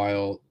saying for a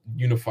while,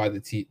 unify the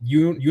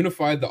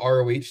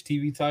ROH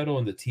TV title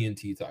and the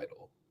TNT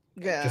title.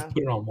 Yeah, just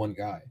put it on one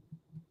guy.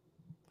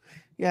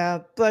 Yeah,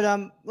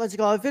 but let's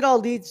go. If it all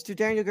leads to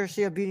Daniel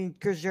Garcia beating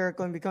Chris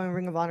Jericho and becoming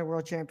Ring of Honor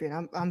World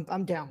Champion,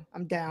 I'm down.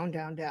 I'm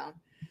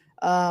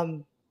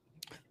down.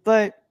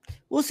 But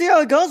we'll see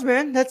how it goes,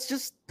 man. That's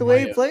just the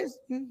way it plays.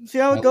 See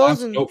how it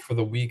goes. And note for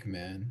the week,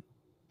 man.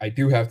 I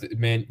do have to,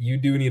 man. You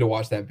do need to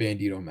watch that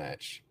Bandito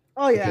match.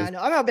 Oh yeah, I know.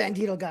 I'm a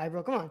Bandito guy,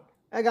 bro. Come on,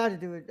 I got to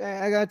do it.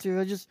 I got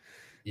to.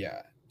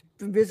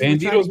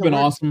 Bandito's been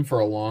awesome for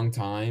a long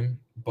time,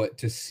 but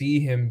to see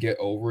him get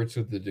over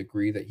to the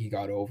degree that he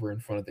got over in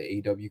front of the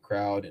AEW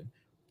crowd and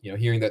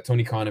hearing that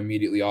Tony Khan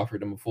immediately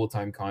offered him a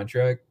full-time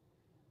contract.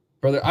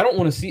 Brother, I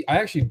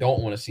actually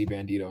don't want to see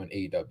Bandito in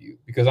AEW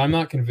because I'm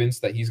not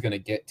convinced that he's going to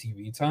get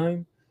TV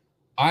time.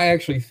 I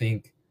actually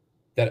think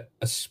that,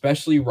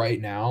 especially right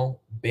now,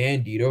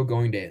 Bandito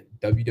going to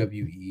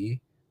WWE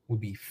would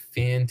be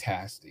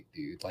fantastic,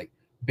 dude. Like,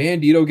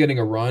 Bandito getting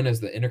a run as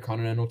the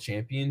Intercontinental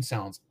Champion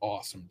sounds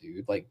awesome,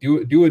 dude. Like,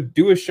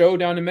 do a show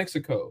down in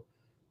Mexico.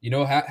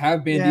 Have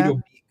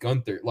Bandito beat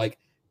Gunther. Like,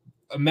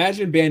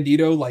 imagine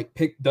Bandito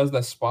does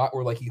that spot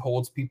where he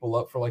holds people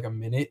up for a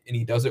minute and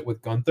he does it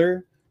with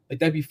Gunther. Like,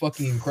 that'd be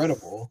fucking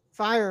incredible.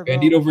 Fire, bro.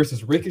 Bandito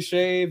versus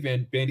Ricochet,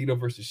 Bandito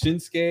versus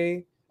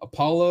Shinsuke,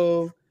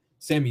 Apollo,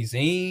 Sami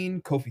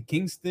Zayn, Kofi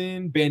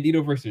Kingston,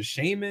 Bandito versus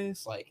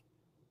Sheamus. Like,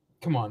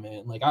 come on,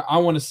 man. Like, I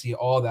want to see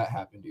all that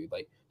happen, dude.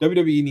 Like,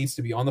 WWE needs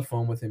to be on the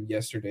phone with him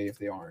yesterday if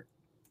they aren't.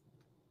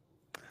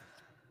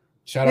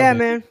 Shout out,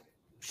 man.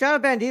 Shout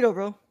out Bandito,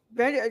 bro.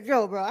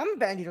 Bro, I'm a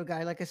Bandito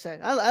guy. Like I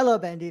said, I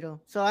love Bandito.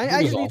 So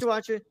I just need to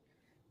watch it.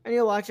 I need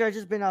to watch it. I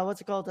just been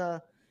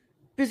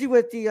busy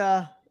with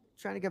the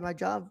trying to get my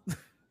job.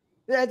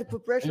 I had to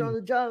put pressure on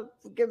the job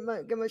to get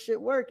my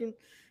shit working.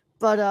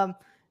 But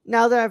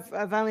now that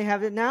I finally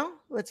have it now,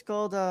 I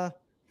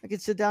can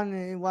sit down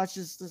and watch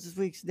this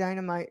week's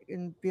Dynamite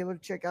and be able to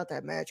check out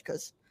that match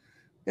because,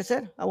 like I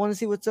said, I want to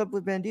see what's up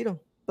with Bandito.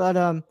 But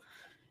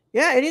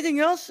yeah, anything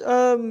else?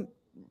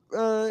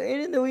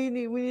 Anything that we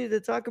need to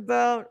talk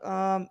about?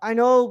 I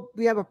know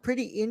we have a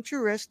pretty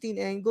interesting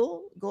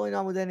angle going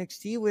on with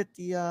NXT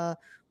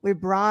with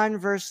Braun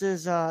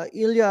versus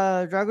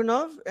Ilya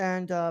Dragunov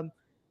and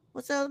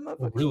what's that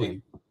motherfucker's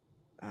name?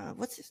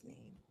 What's his name?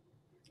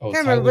 Oh,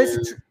 Can't Tyler.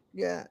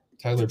 Yeah,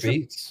 Tyler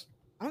Bates.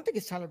 I don't think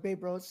it's Tyler Bates,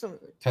 bro. It's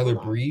Tyler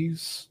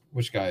Breeze.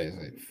 Which guy is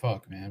it?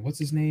 Fuck, man. What's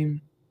his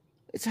name?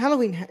 It's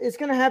Halloween. It's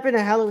gonna happen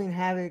at Halloween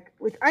Havoc,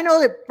 which I know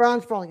that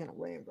Braun's probably gonna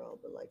win, bro.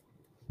 But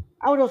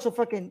I would also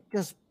fucking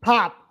just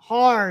pop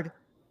hard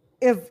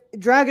if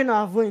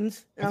Dragunov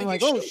wins. And I'm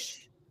like, oh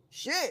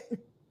shit.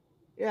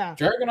 Yeah.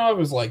 Dragunov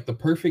is the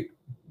perfect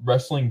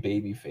wrestling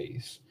baby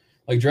face.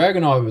 Like,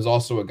 Dragunov is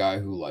also a guy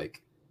who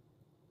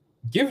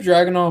give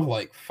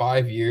Dragunov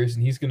 5 years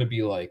and he's gonna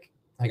be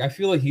I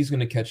feel like he's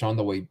gonna catch on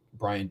the way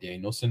Bryan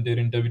Danielson did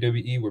in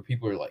WWE, where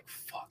people are like,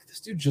 fuck, this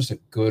dude's just a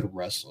good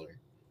wrestler.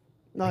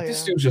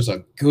 This dude's just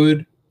a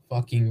good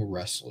fucking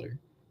wrestler.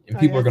 And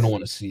people are gonna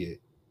want to see it.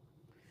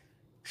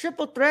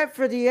 Triple threat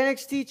for the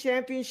NXT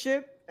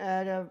Championship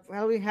at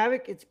Halloween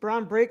Havoc. It's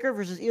Braun Breaker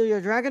versus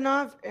Ilya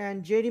Dragunov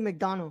and JD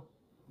McDonald.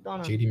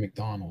 JD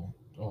McDonald.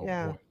 Oh,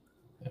 yeah. Boy.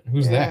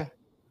 Who's that?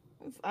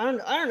 I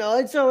don't know.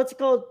 It's what's it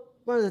called?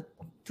 One of the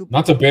two.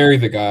 Not to bury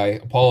the guy.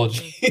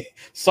 Apology.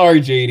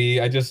 Sorry,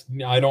 JD. I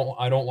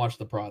don't watch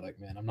the product,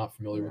 man. I'm not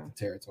familiar with the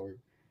territory.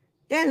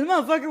 Damn, this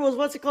motherfucker was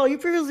what's it called? He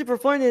previously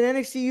performed in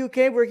NXT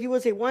UK, where he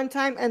was a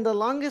one-time and the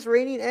longest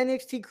reigning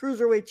NXT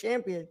Cruiserweight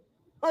champion.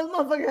 Oh, this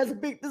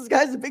motherfucker this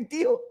guy's a big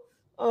deal.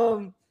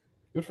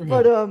 Good for him.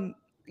 But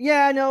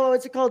yeah, I know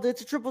what's it called?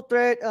 It's a triple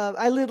threat.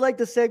 I like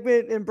the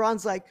segment, and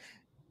Braun's like,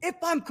 if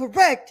I'm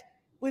correct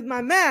with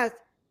my math,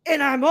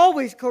 and I'm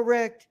always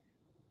correct,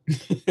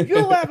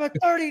 you have a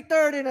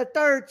 33rd and a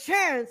third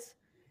chance.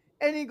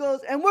 And he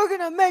goes, and we're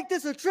gonna make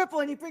this a triple.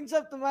 And he brings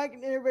up the mic,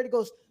 and everybody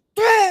goes,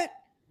 threat.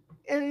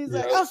 And he's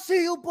like, I'll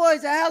see you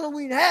boys at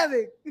Halloween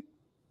Havoc.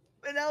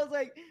 And I was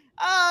like,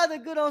 the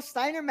good old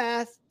Steiner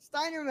math,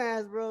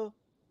 bro.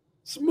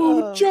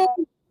 Samoa Joe.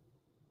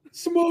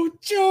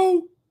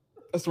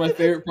 That's my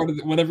favorite part of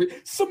it. Whenever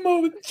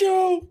Samoa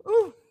Joe.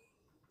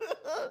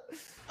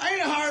 I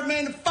ain't a hard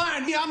man to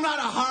find. Yeah, I'm not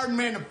a hard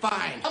man to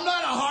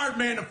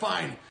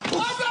find.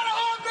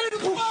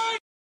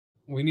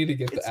 We need to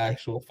get the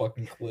actual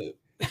fucking clip.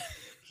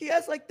 He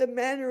has the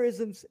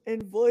mannerisms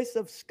and voice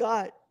of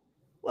Scott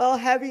while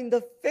having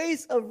the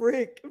face of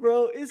Rick,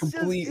 bro. It's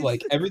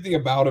complete, everything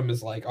about him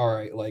is all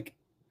right,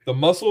 the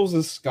muscles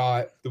is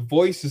Scott, the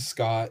voice is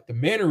Scott, the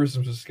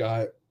mannerisms is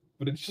Scott,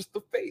 but it's just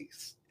the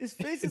face. His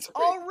face is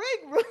all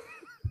Rick, bro.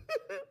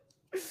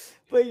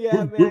 But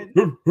yeah,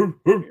 man.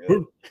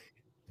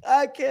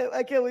 I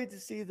can't wait to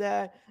see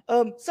that.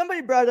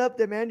 Somebody brought up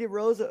that Mandy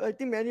Rose. I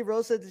think Mandy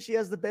Rose said that she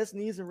has the best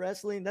knees in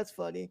wrestling. That's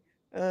funny.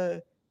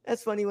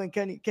 That's funny when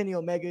Kenny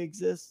Omega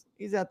exists.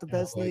 He's got the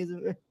best knees.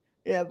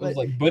 Yeah, but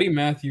Buddy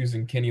Matthews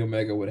and Kenny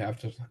Omega would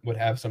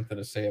have something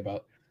to say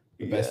about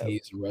the best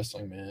knees in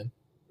wrestling, man.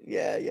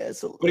 Yeah.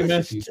 So Buddy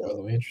Matthews, by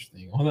the way,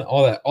 interesting.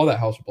 All that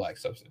House of Black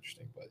stuff's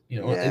interesting, but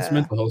it's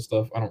mental health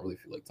stuff. I don't really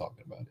feel like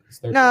talking about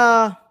it.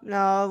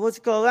 No. What's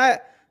it called?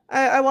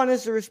 I want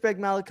us to respect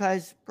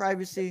Malachi's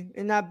privacy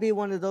and not be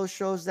one of those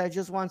shows that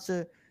just wants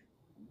to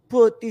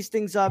put these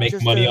things up, make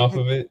just money off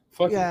of it.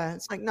 Fuck yeah,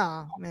 it's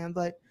nah, man.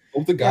 But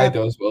hope the guy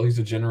does well. He's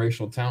a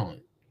generational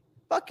talent.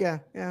 Fuck yeah.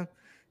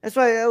 That's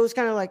why I was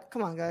kind of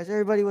come on, guys.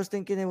 Everybody was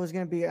thinking it was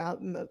gonna be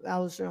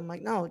Alistair. I'm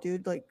like, no,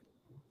 dude.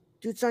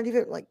 Dude's not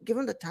even give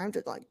him the time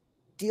to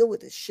deal with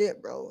this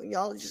shit, bro. And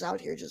y'all just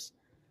out here just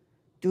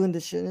doing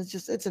this shit.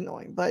 It's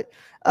annoying. But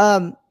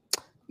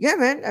yeah,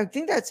 man. I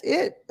think that's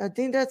it. I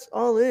think that's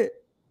all it.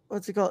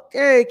 What's it called?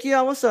 Hey,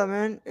 Keon, what's up,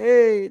 man?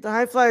 Hey, the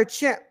High Flyer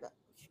champ.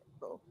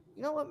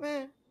 You know what,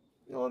 man?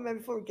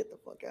 Before we get the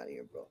fuck out of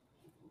here, bro.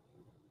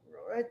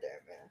 Right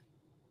there, man.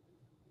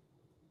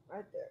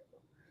 Right there, bro.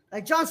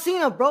 Like John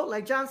Cena, bro.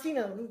 Like John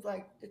Cena. Who's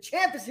like, the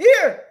champ is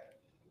here.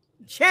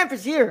 The champ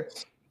is here.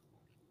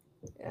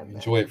 Yeah,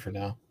 Enjoy it for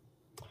now.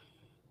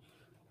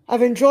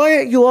 I've enjoyed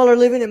it. You all are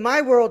living in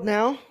my world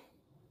now.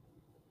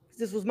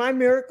 This was my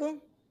miracle.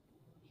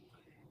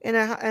 And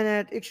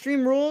at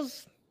Extreme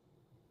Rules,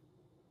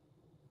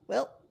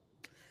 well,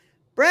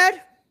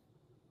 Brad,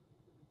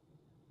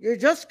 you're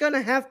just going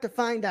to have to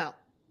find out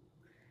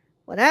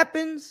what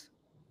happens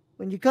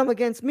when you come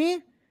against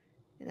me.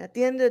 And at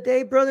the end of the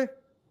day, brother,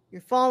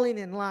 you're falling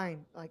in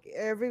line like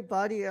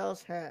everybody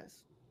else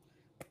has.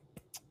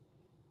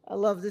 I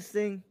love this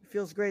thing. It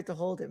feels great to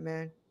hold it,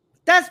 man.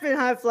 That's been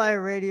High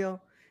Flyer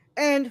Radio.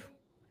 And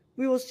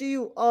we will see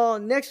you all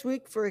next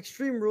week for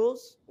Extreme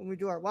Rules when we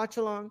do our watch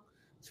along.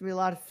 It's going to be a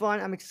lot of fun.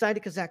 I'm excited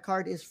because that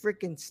card is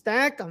freaking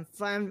stacked. I'm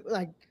fine.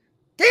 Like,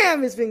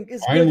 damn, it's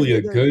finally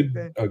a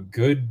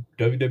good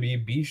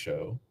WWE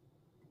show.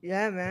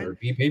 Yeah, man. Or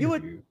B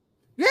pay-per-view.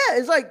 Yeah,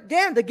 it's like,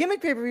 damn, the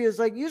gimmick pay-per-view is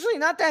like usually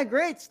not that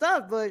great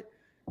stuff, but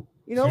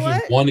you know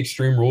what? One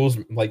Extreme Rules,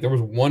 like there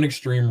was one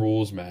Extreme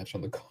Rules match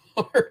on the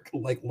card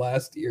like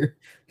last year.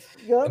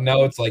 Yep. And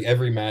now it's like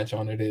every match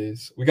on it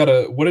is. We got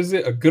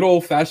a good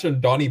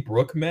old-fashioned Donnie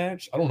Brooke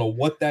match. I don't know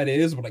what that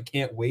is, but I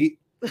can't wait.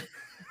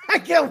 I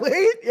can't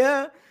wait.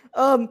 Yeah.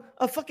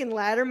 A fucking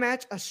ladder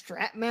match, a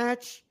strap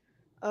match.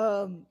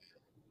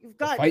 You've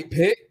got a fight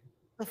pit.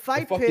 A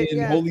fight pit.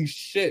 Yeah. Holy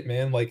shit,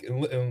 man! Like,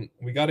 and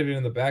we got it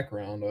in the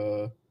background.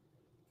 If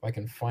I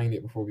can find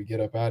it before we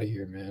get up out of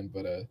here, man.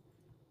 But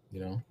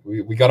you know,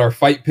 we got our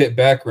fight pit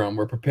background.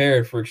 We're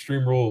prepared for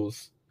Extreme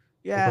Rules.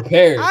 Yeah, we're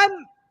prepared.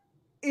 I'm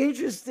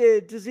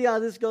interested to see how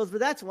this goes, but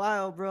that's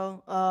wild,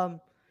 bro.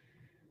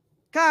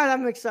 God,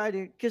 I'm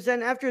excited because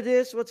then after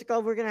this,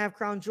 we're gonna have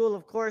Crown Jewel,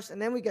 of course,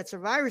 and then we get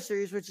Survivor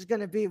Series, which is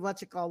gonna be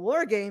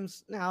War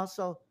Games now.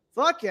 So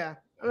fuck yeah,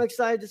 I'm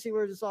excited to see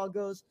where this all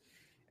goes.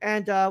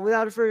 And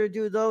without further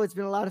ado, though, it's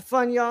been a lot of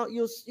fun, y'all.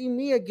 You'll see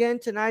me again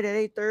tonight at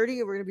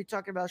 8:30. We're gonna be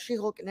talking about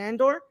She-Hulk and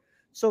Andor,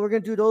 so we're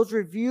gonna do those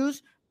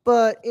reviews.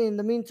 But in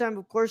the meantime,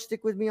 of course,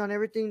 stick with me on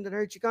everything the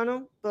Nerd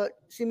Chicano. But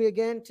see me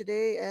again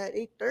today at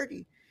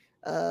 8:30.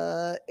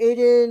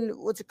 Aiden,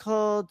 what's it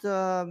called?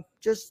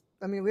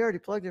 We already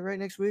plugged it right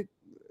next week.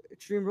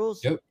 Extreme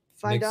Rules. Yep.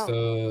 Find out.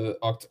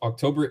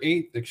 October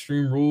 8th,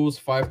 Extreme Rules,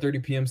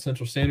 5:30 p.m.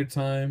 Central Standard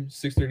Time,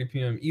 6:30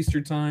 p.m.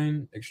 Eastern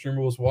Time. Extreme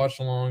Rules watch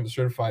along. The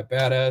Certified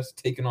Badass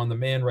taking on the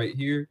man right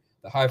here,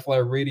 the High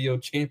Flyer Radio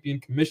Champion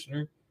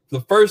Commissioner, for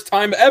the first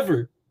time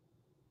ever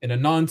in a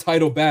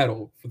non-title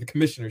battle for the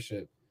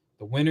commissionership.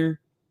 The winner,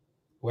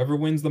 whoever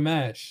wins the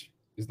match,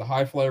 is the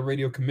High Flyer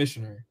Radio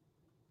Commissioner.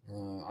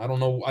 I don't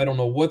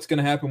know what's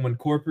gonna happen when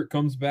corporate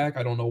comes back.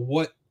 I don't know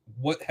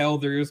what hell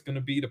there is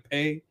gonna be to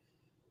pay.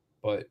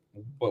 But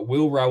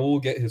will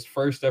Raul get his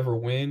first ever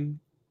win,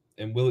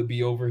 and will it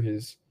be over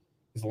his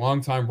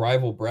longtime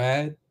rival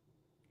Brad?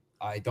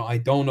 I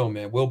don't know,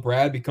 man. Will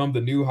Brad become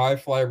the new High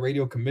Fly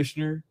Radio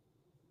Commissioner?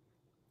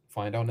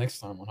 Find out next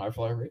time on High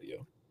Fly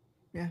Radio.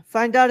 Yeah,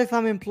 find out if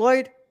I'm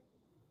employed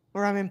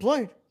or I'm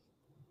employed.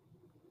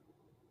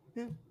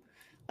 Yeah,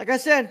 like I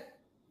said,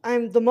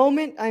 I'm the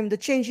moment. I'm the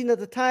changing of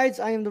the tides.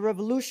 I am the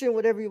revolution,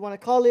 whatever you want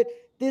to call it.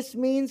 This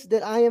means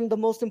that I am the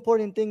most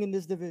important thing in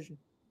this division.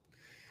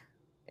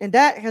 And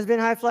that has been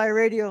High Flyer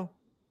Radio.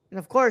 And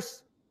of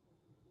course,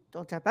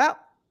 don't tap out.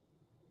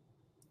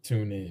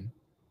 Tune in.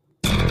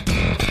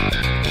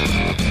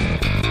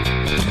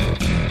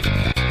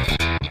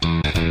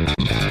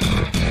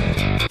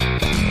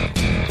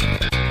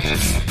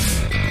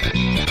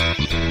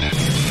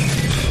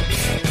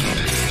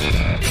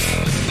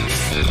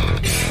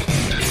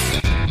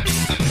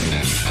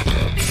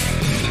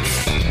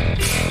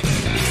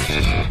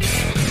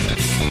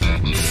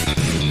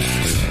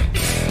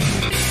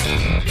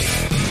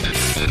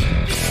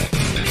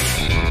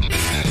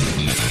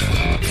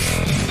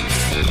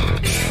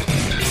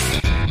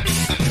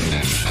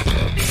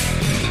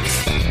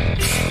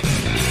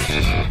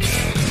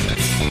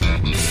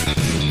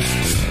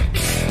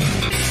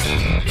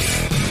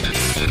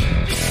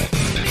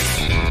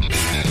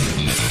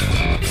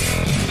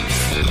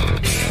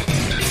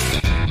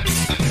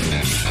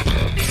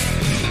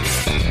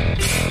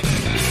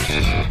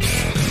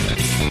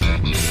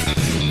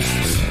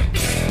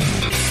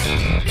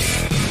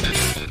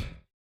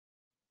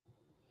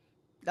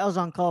 That was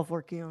on call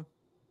for Keon.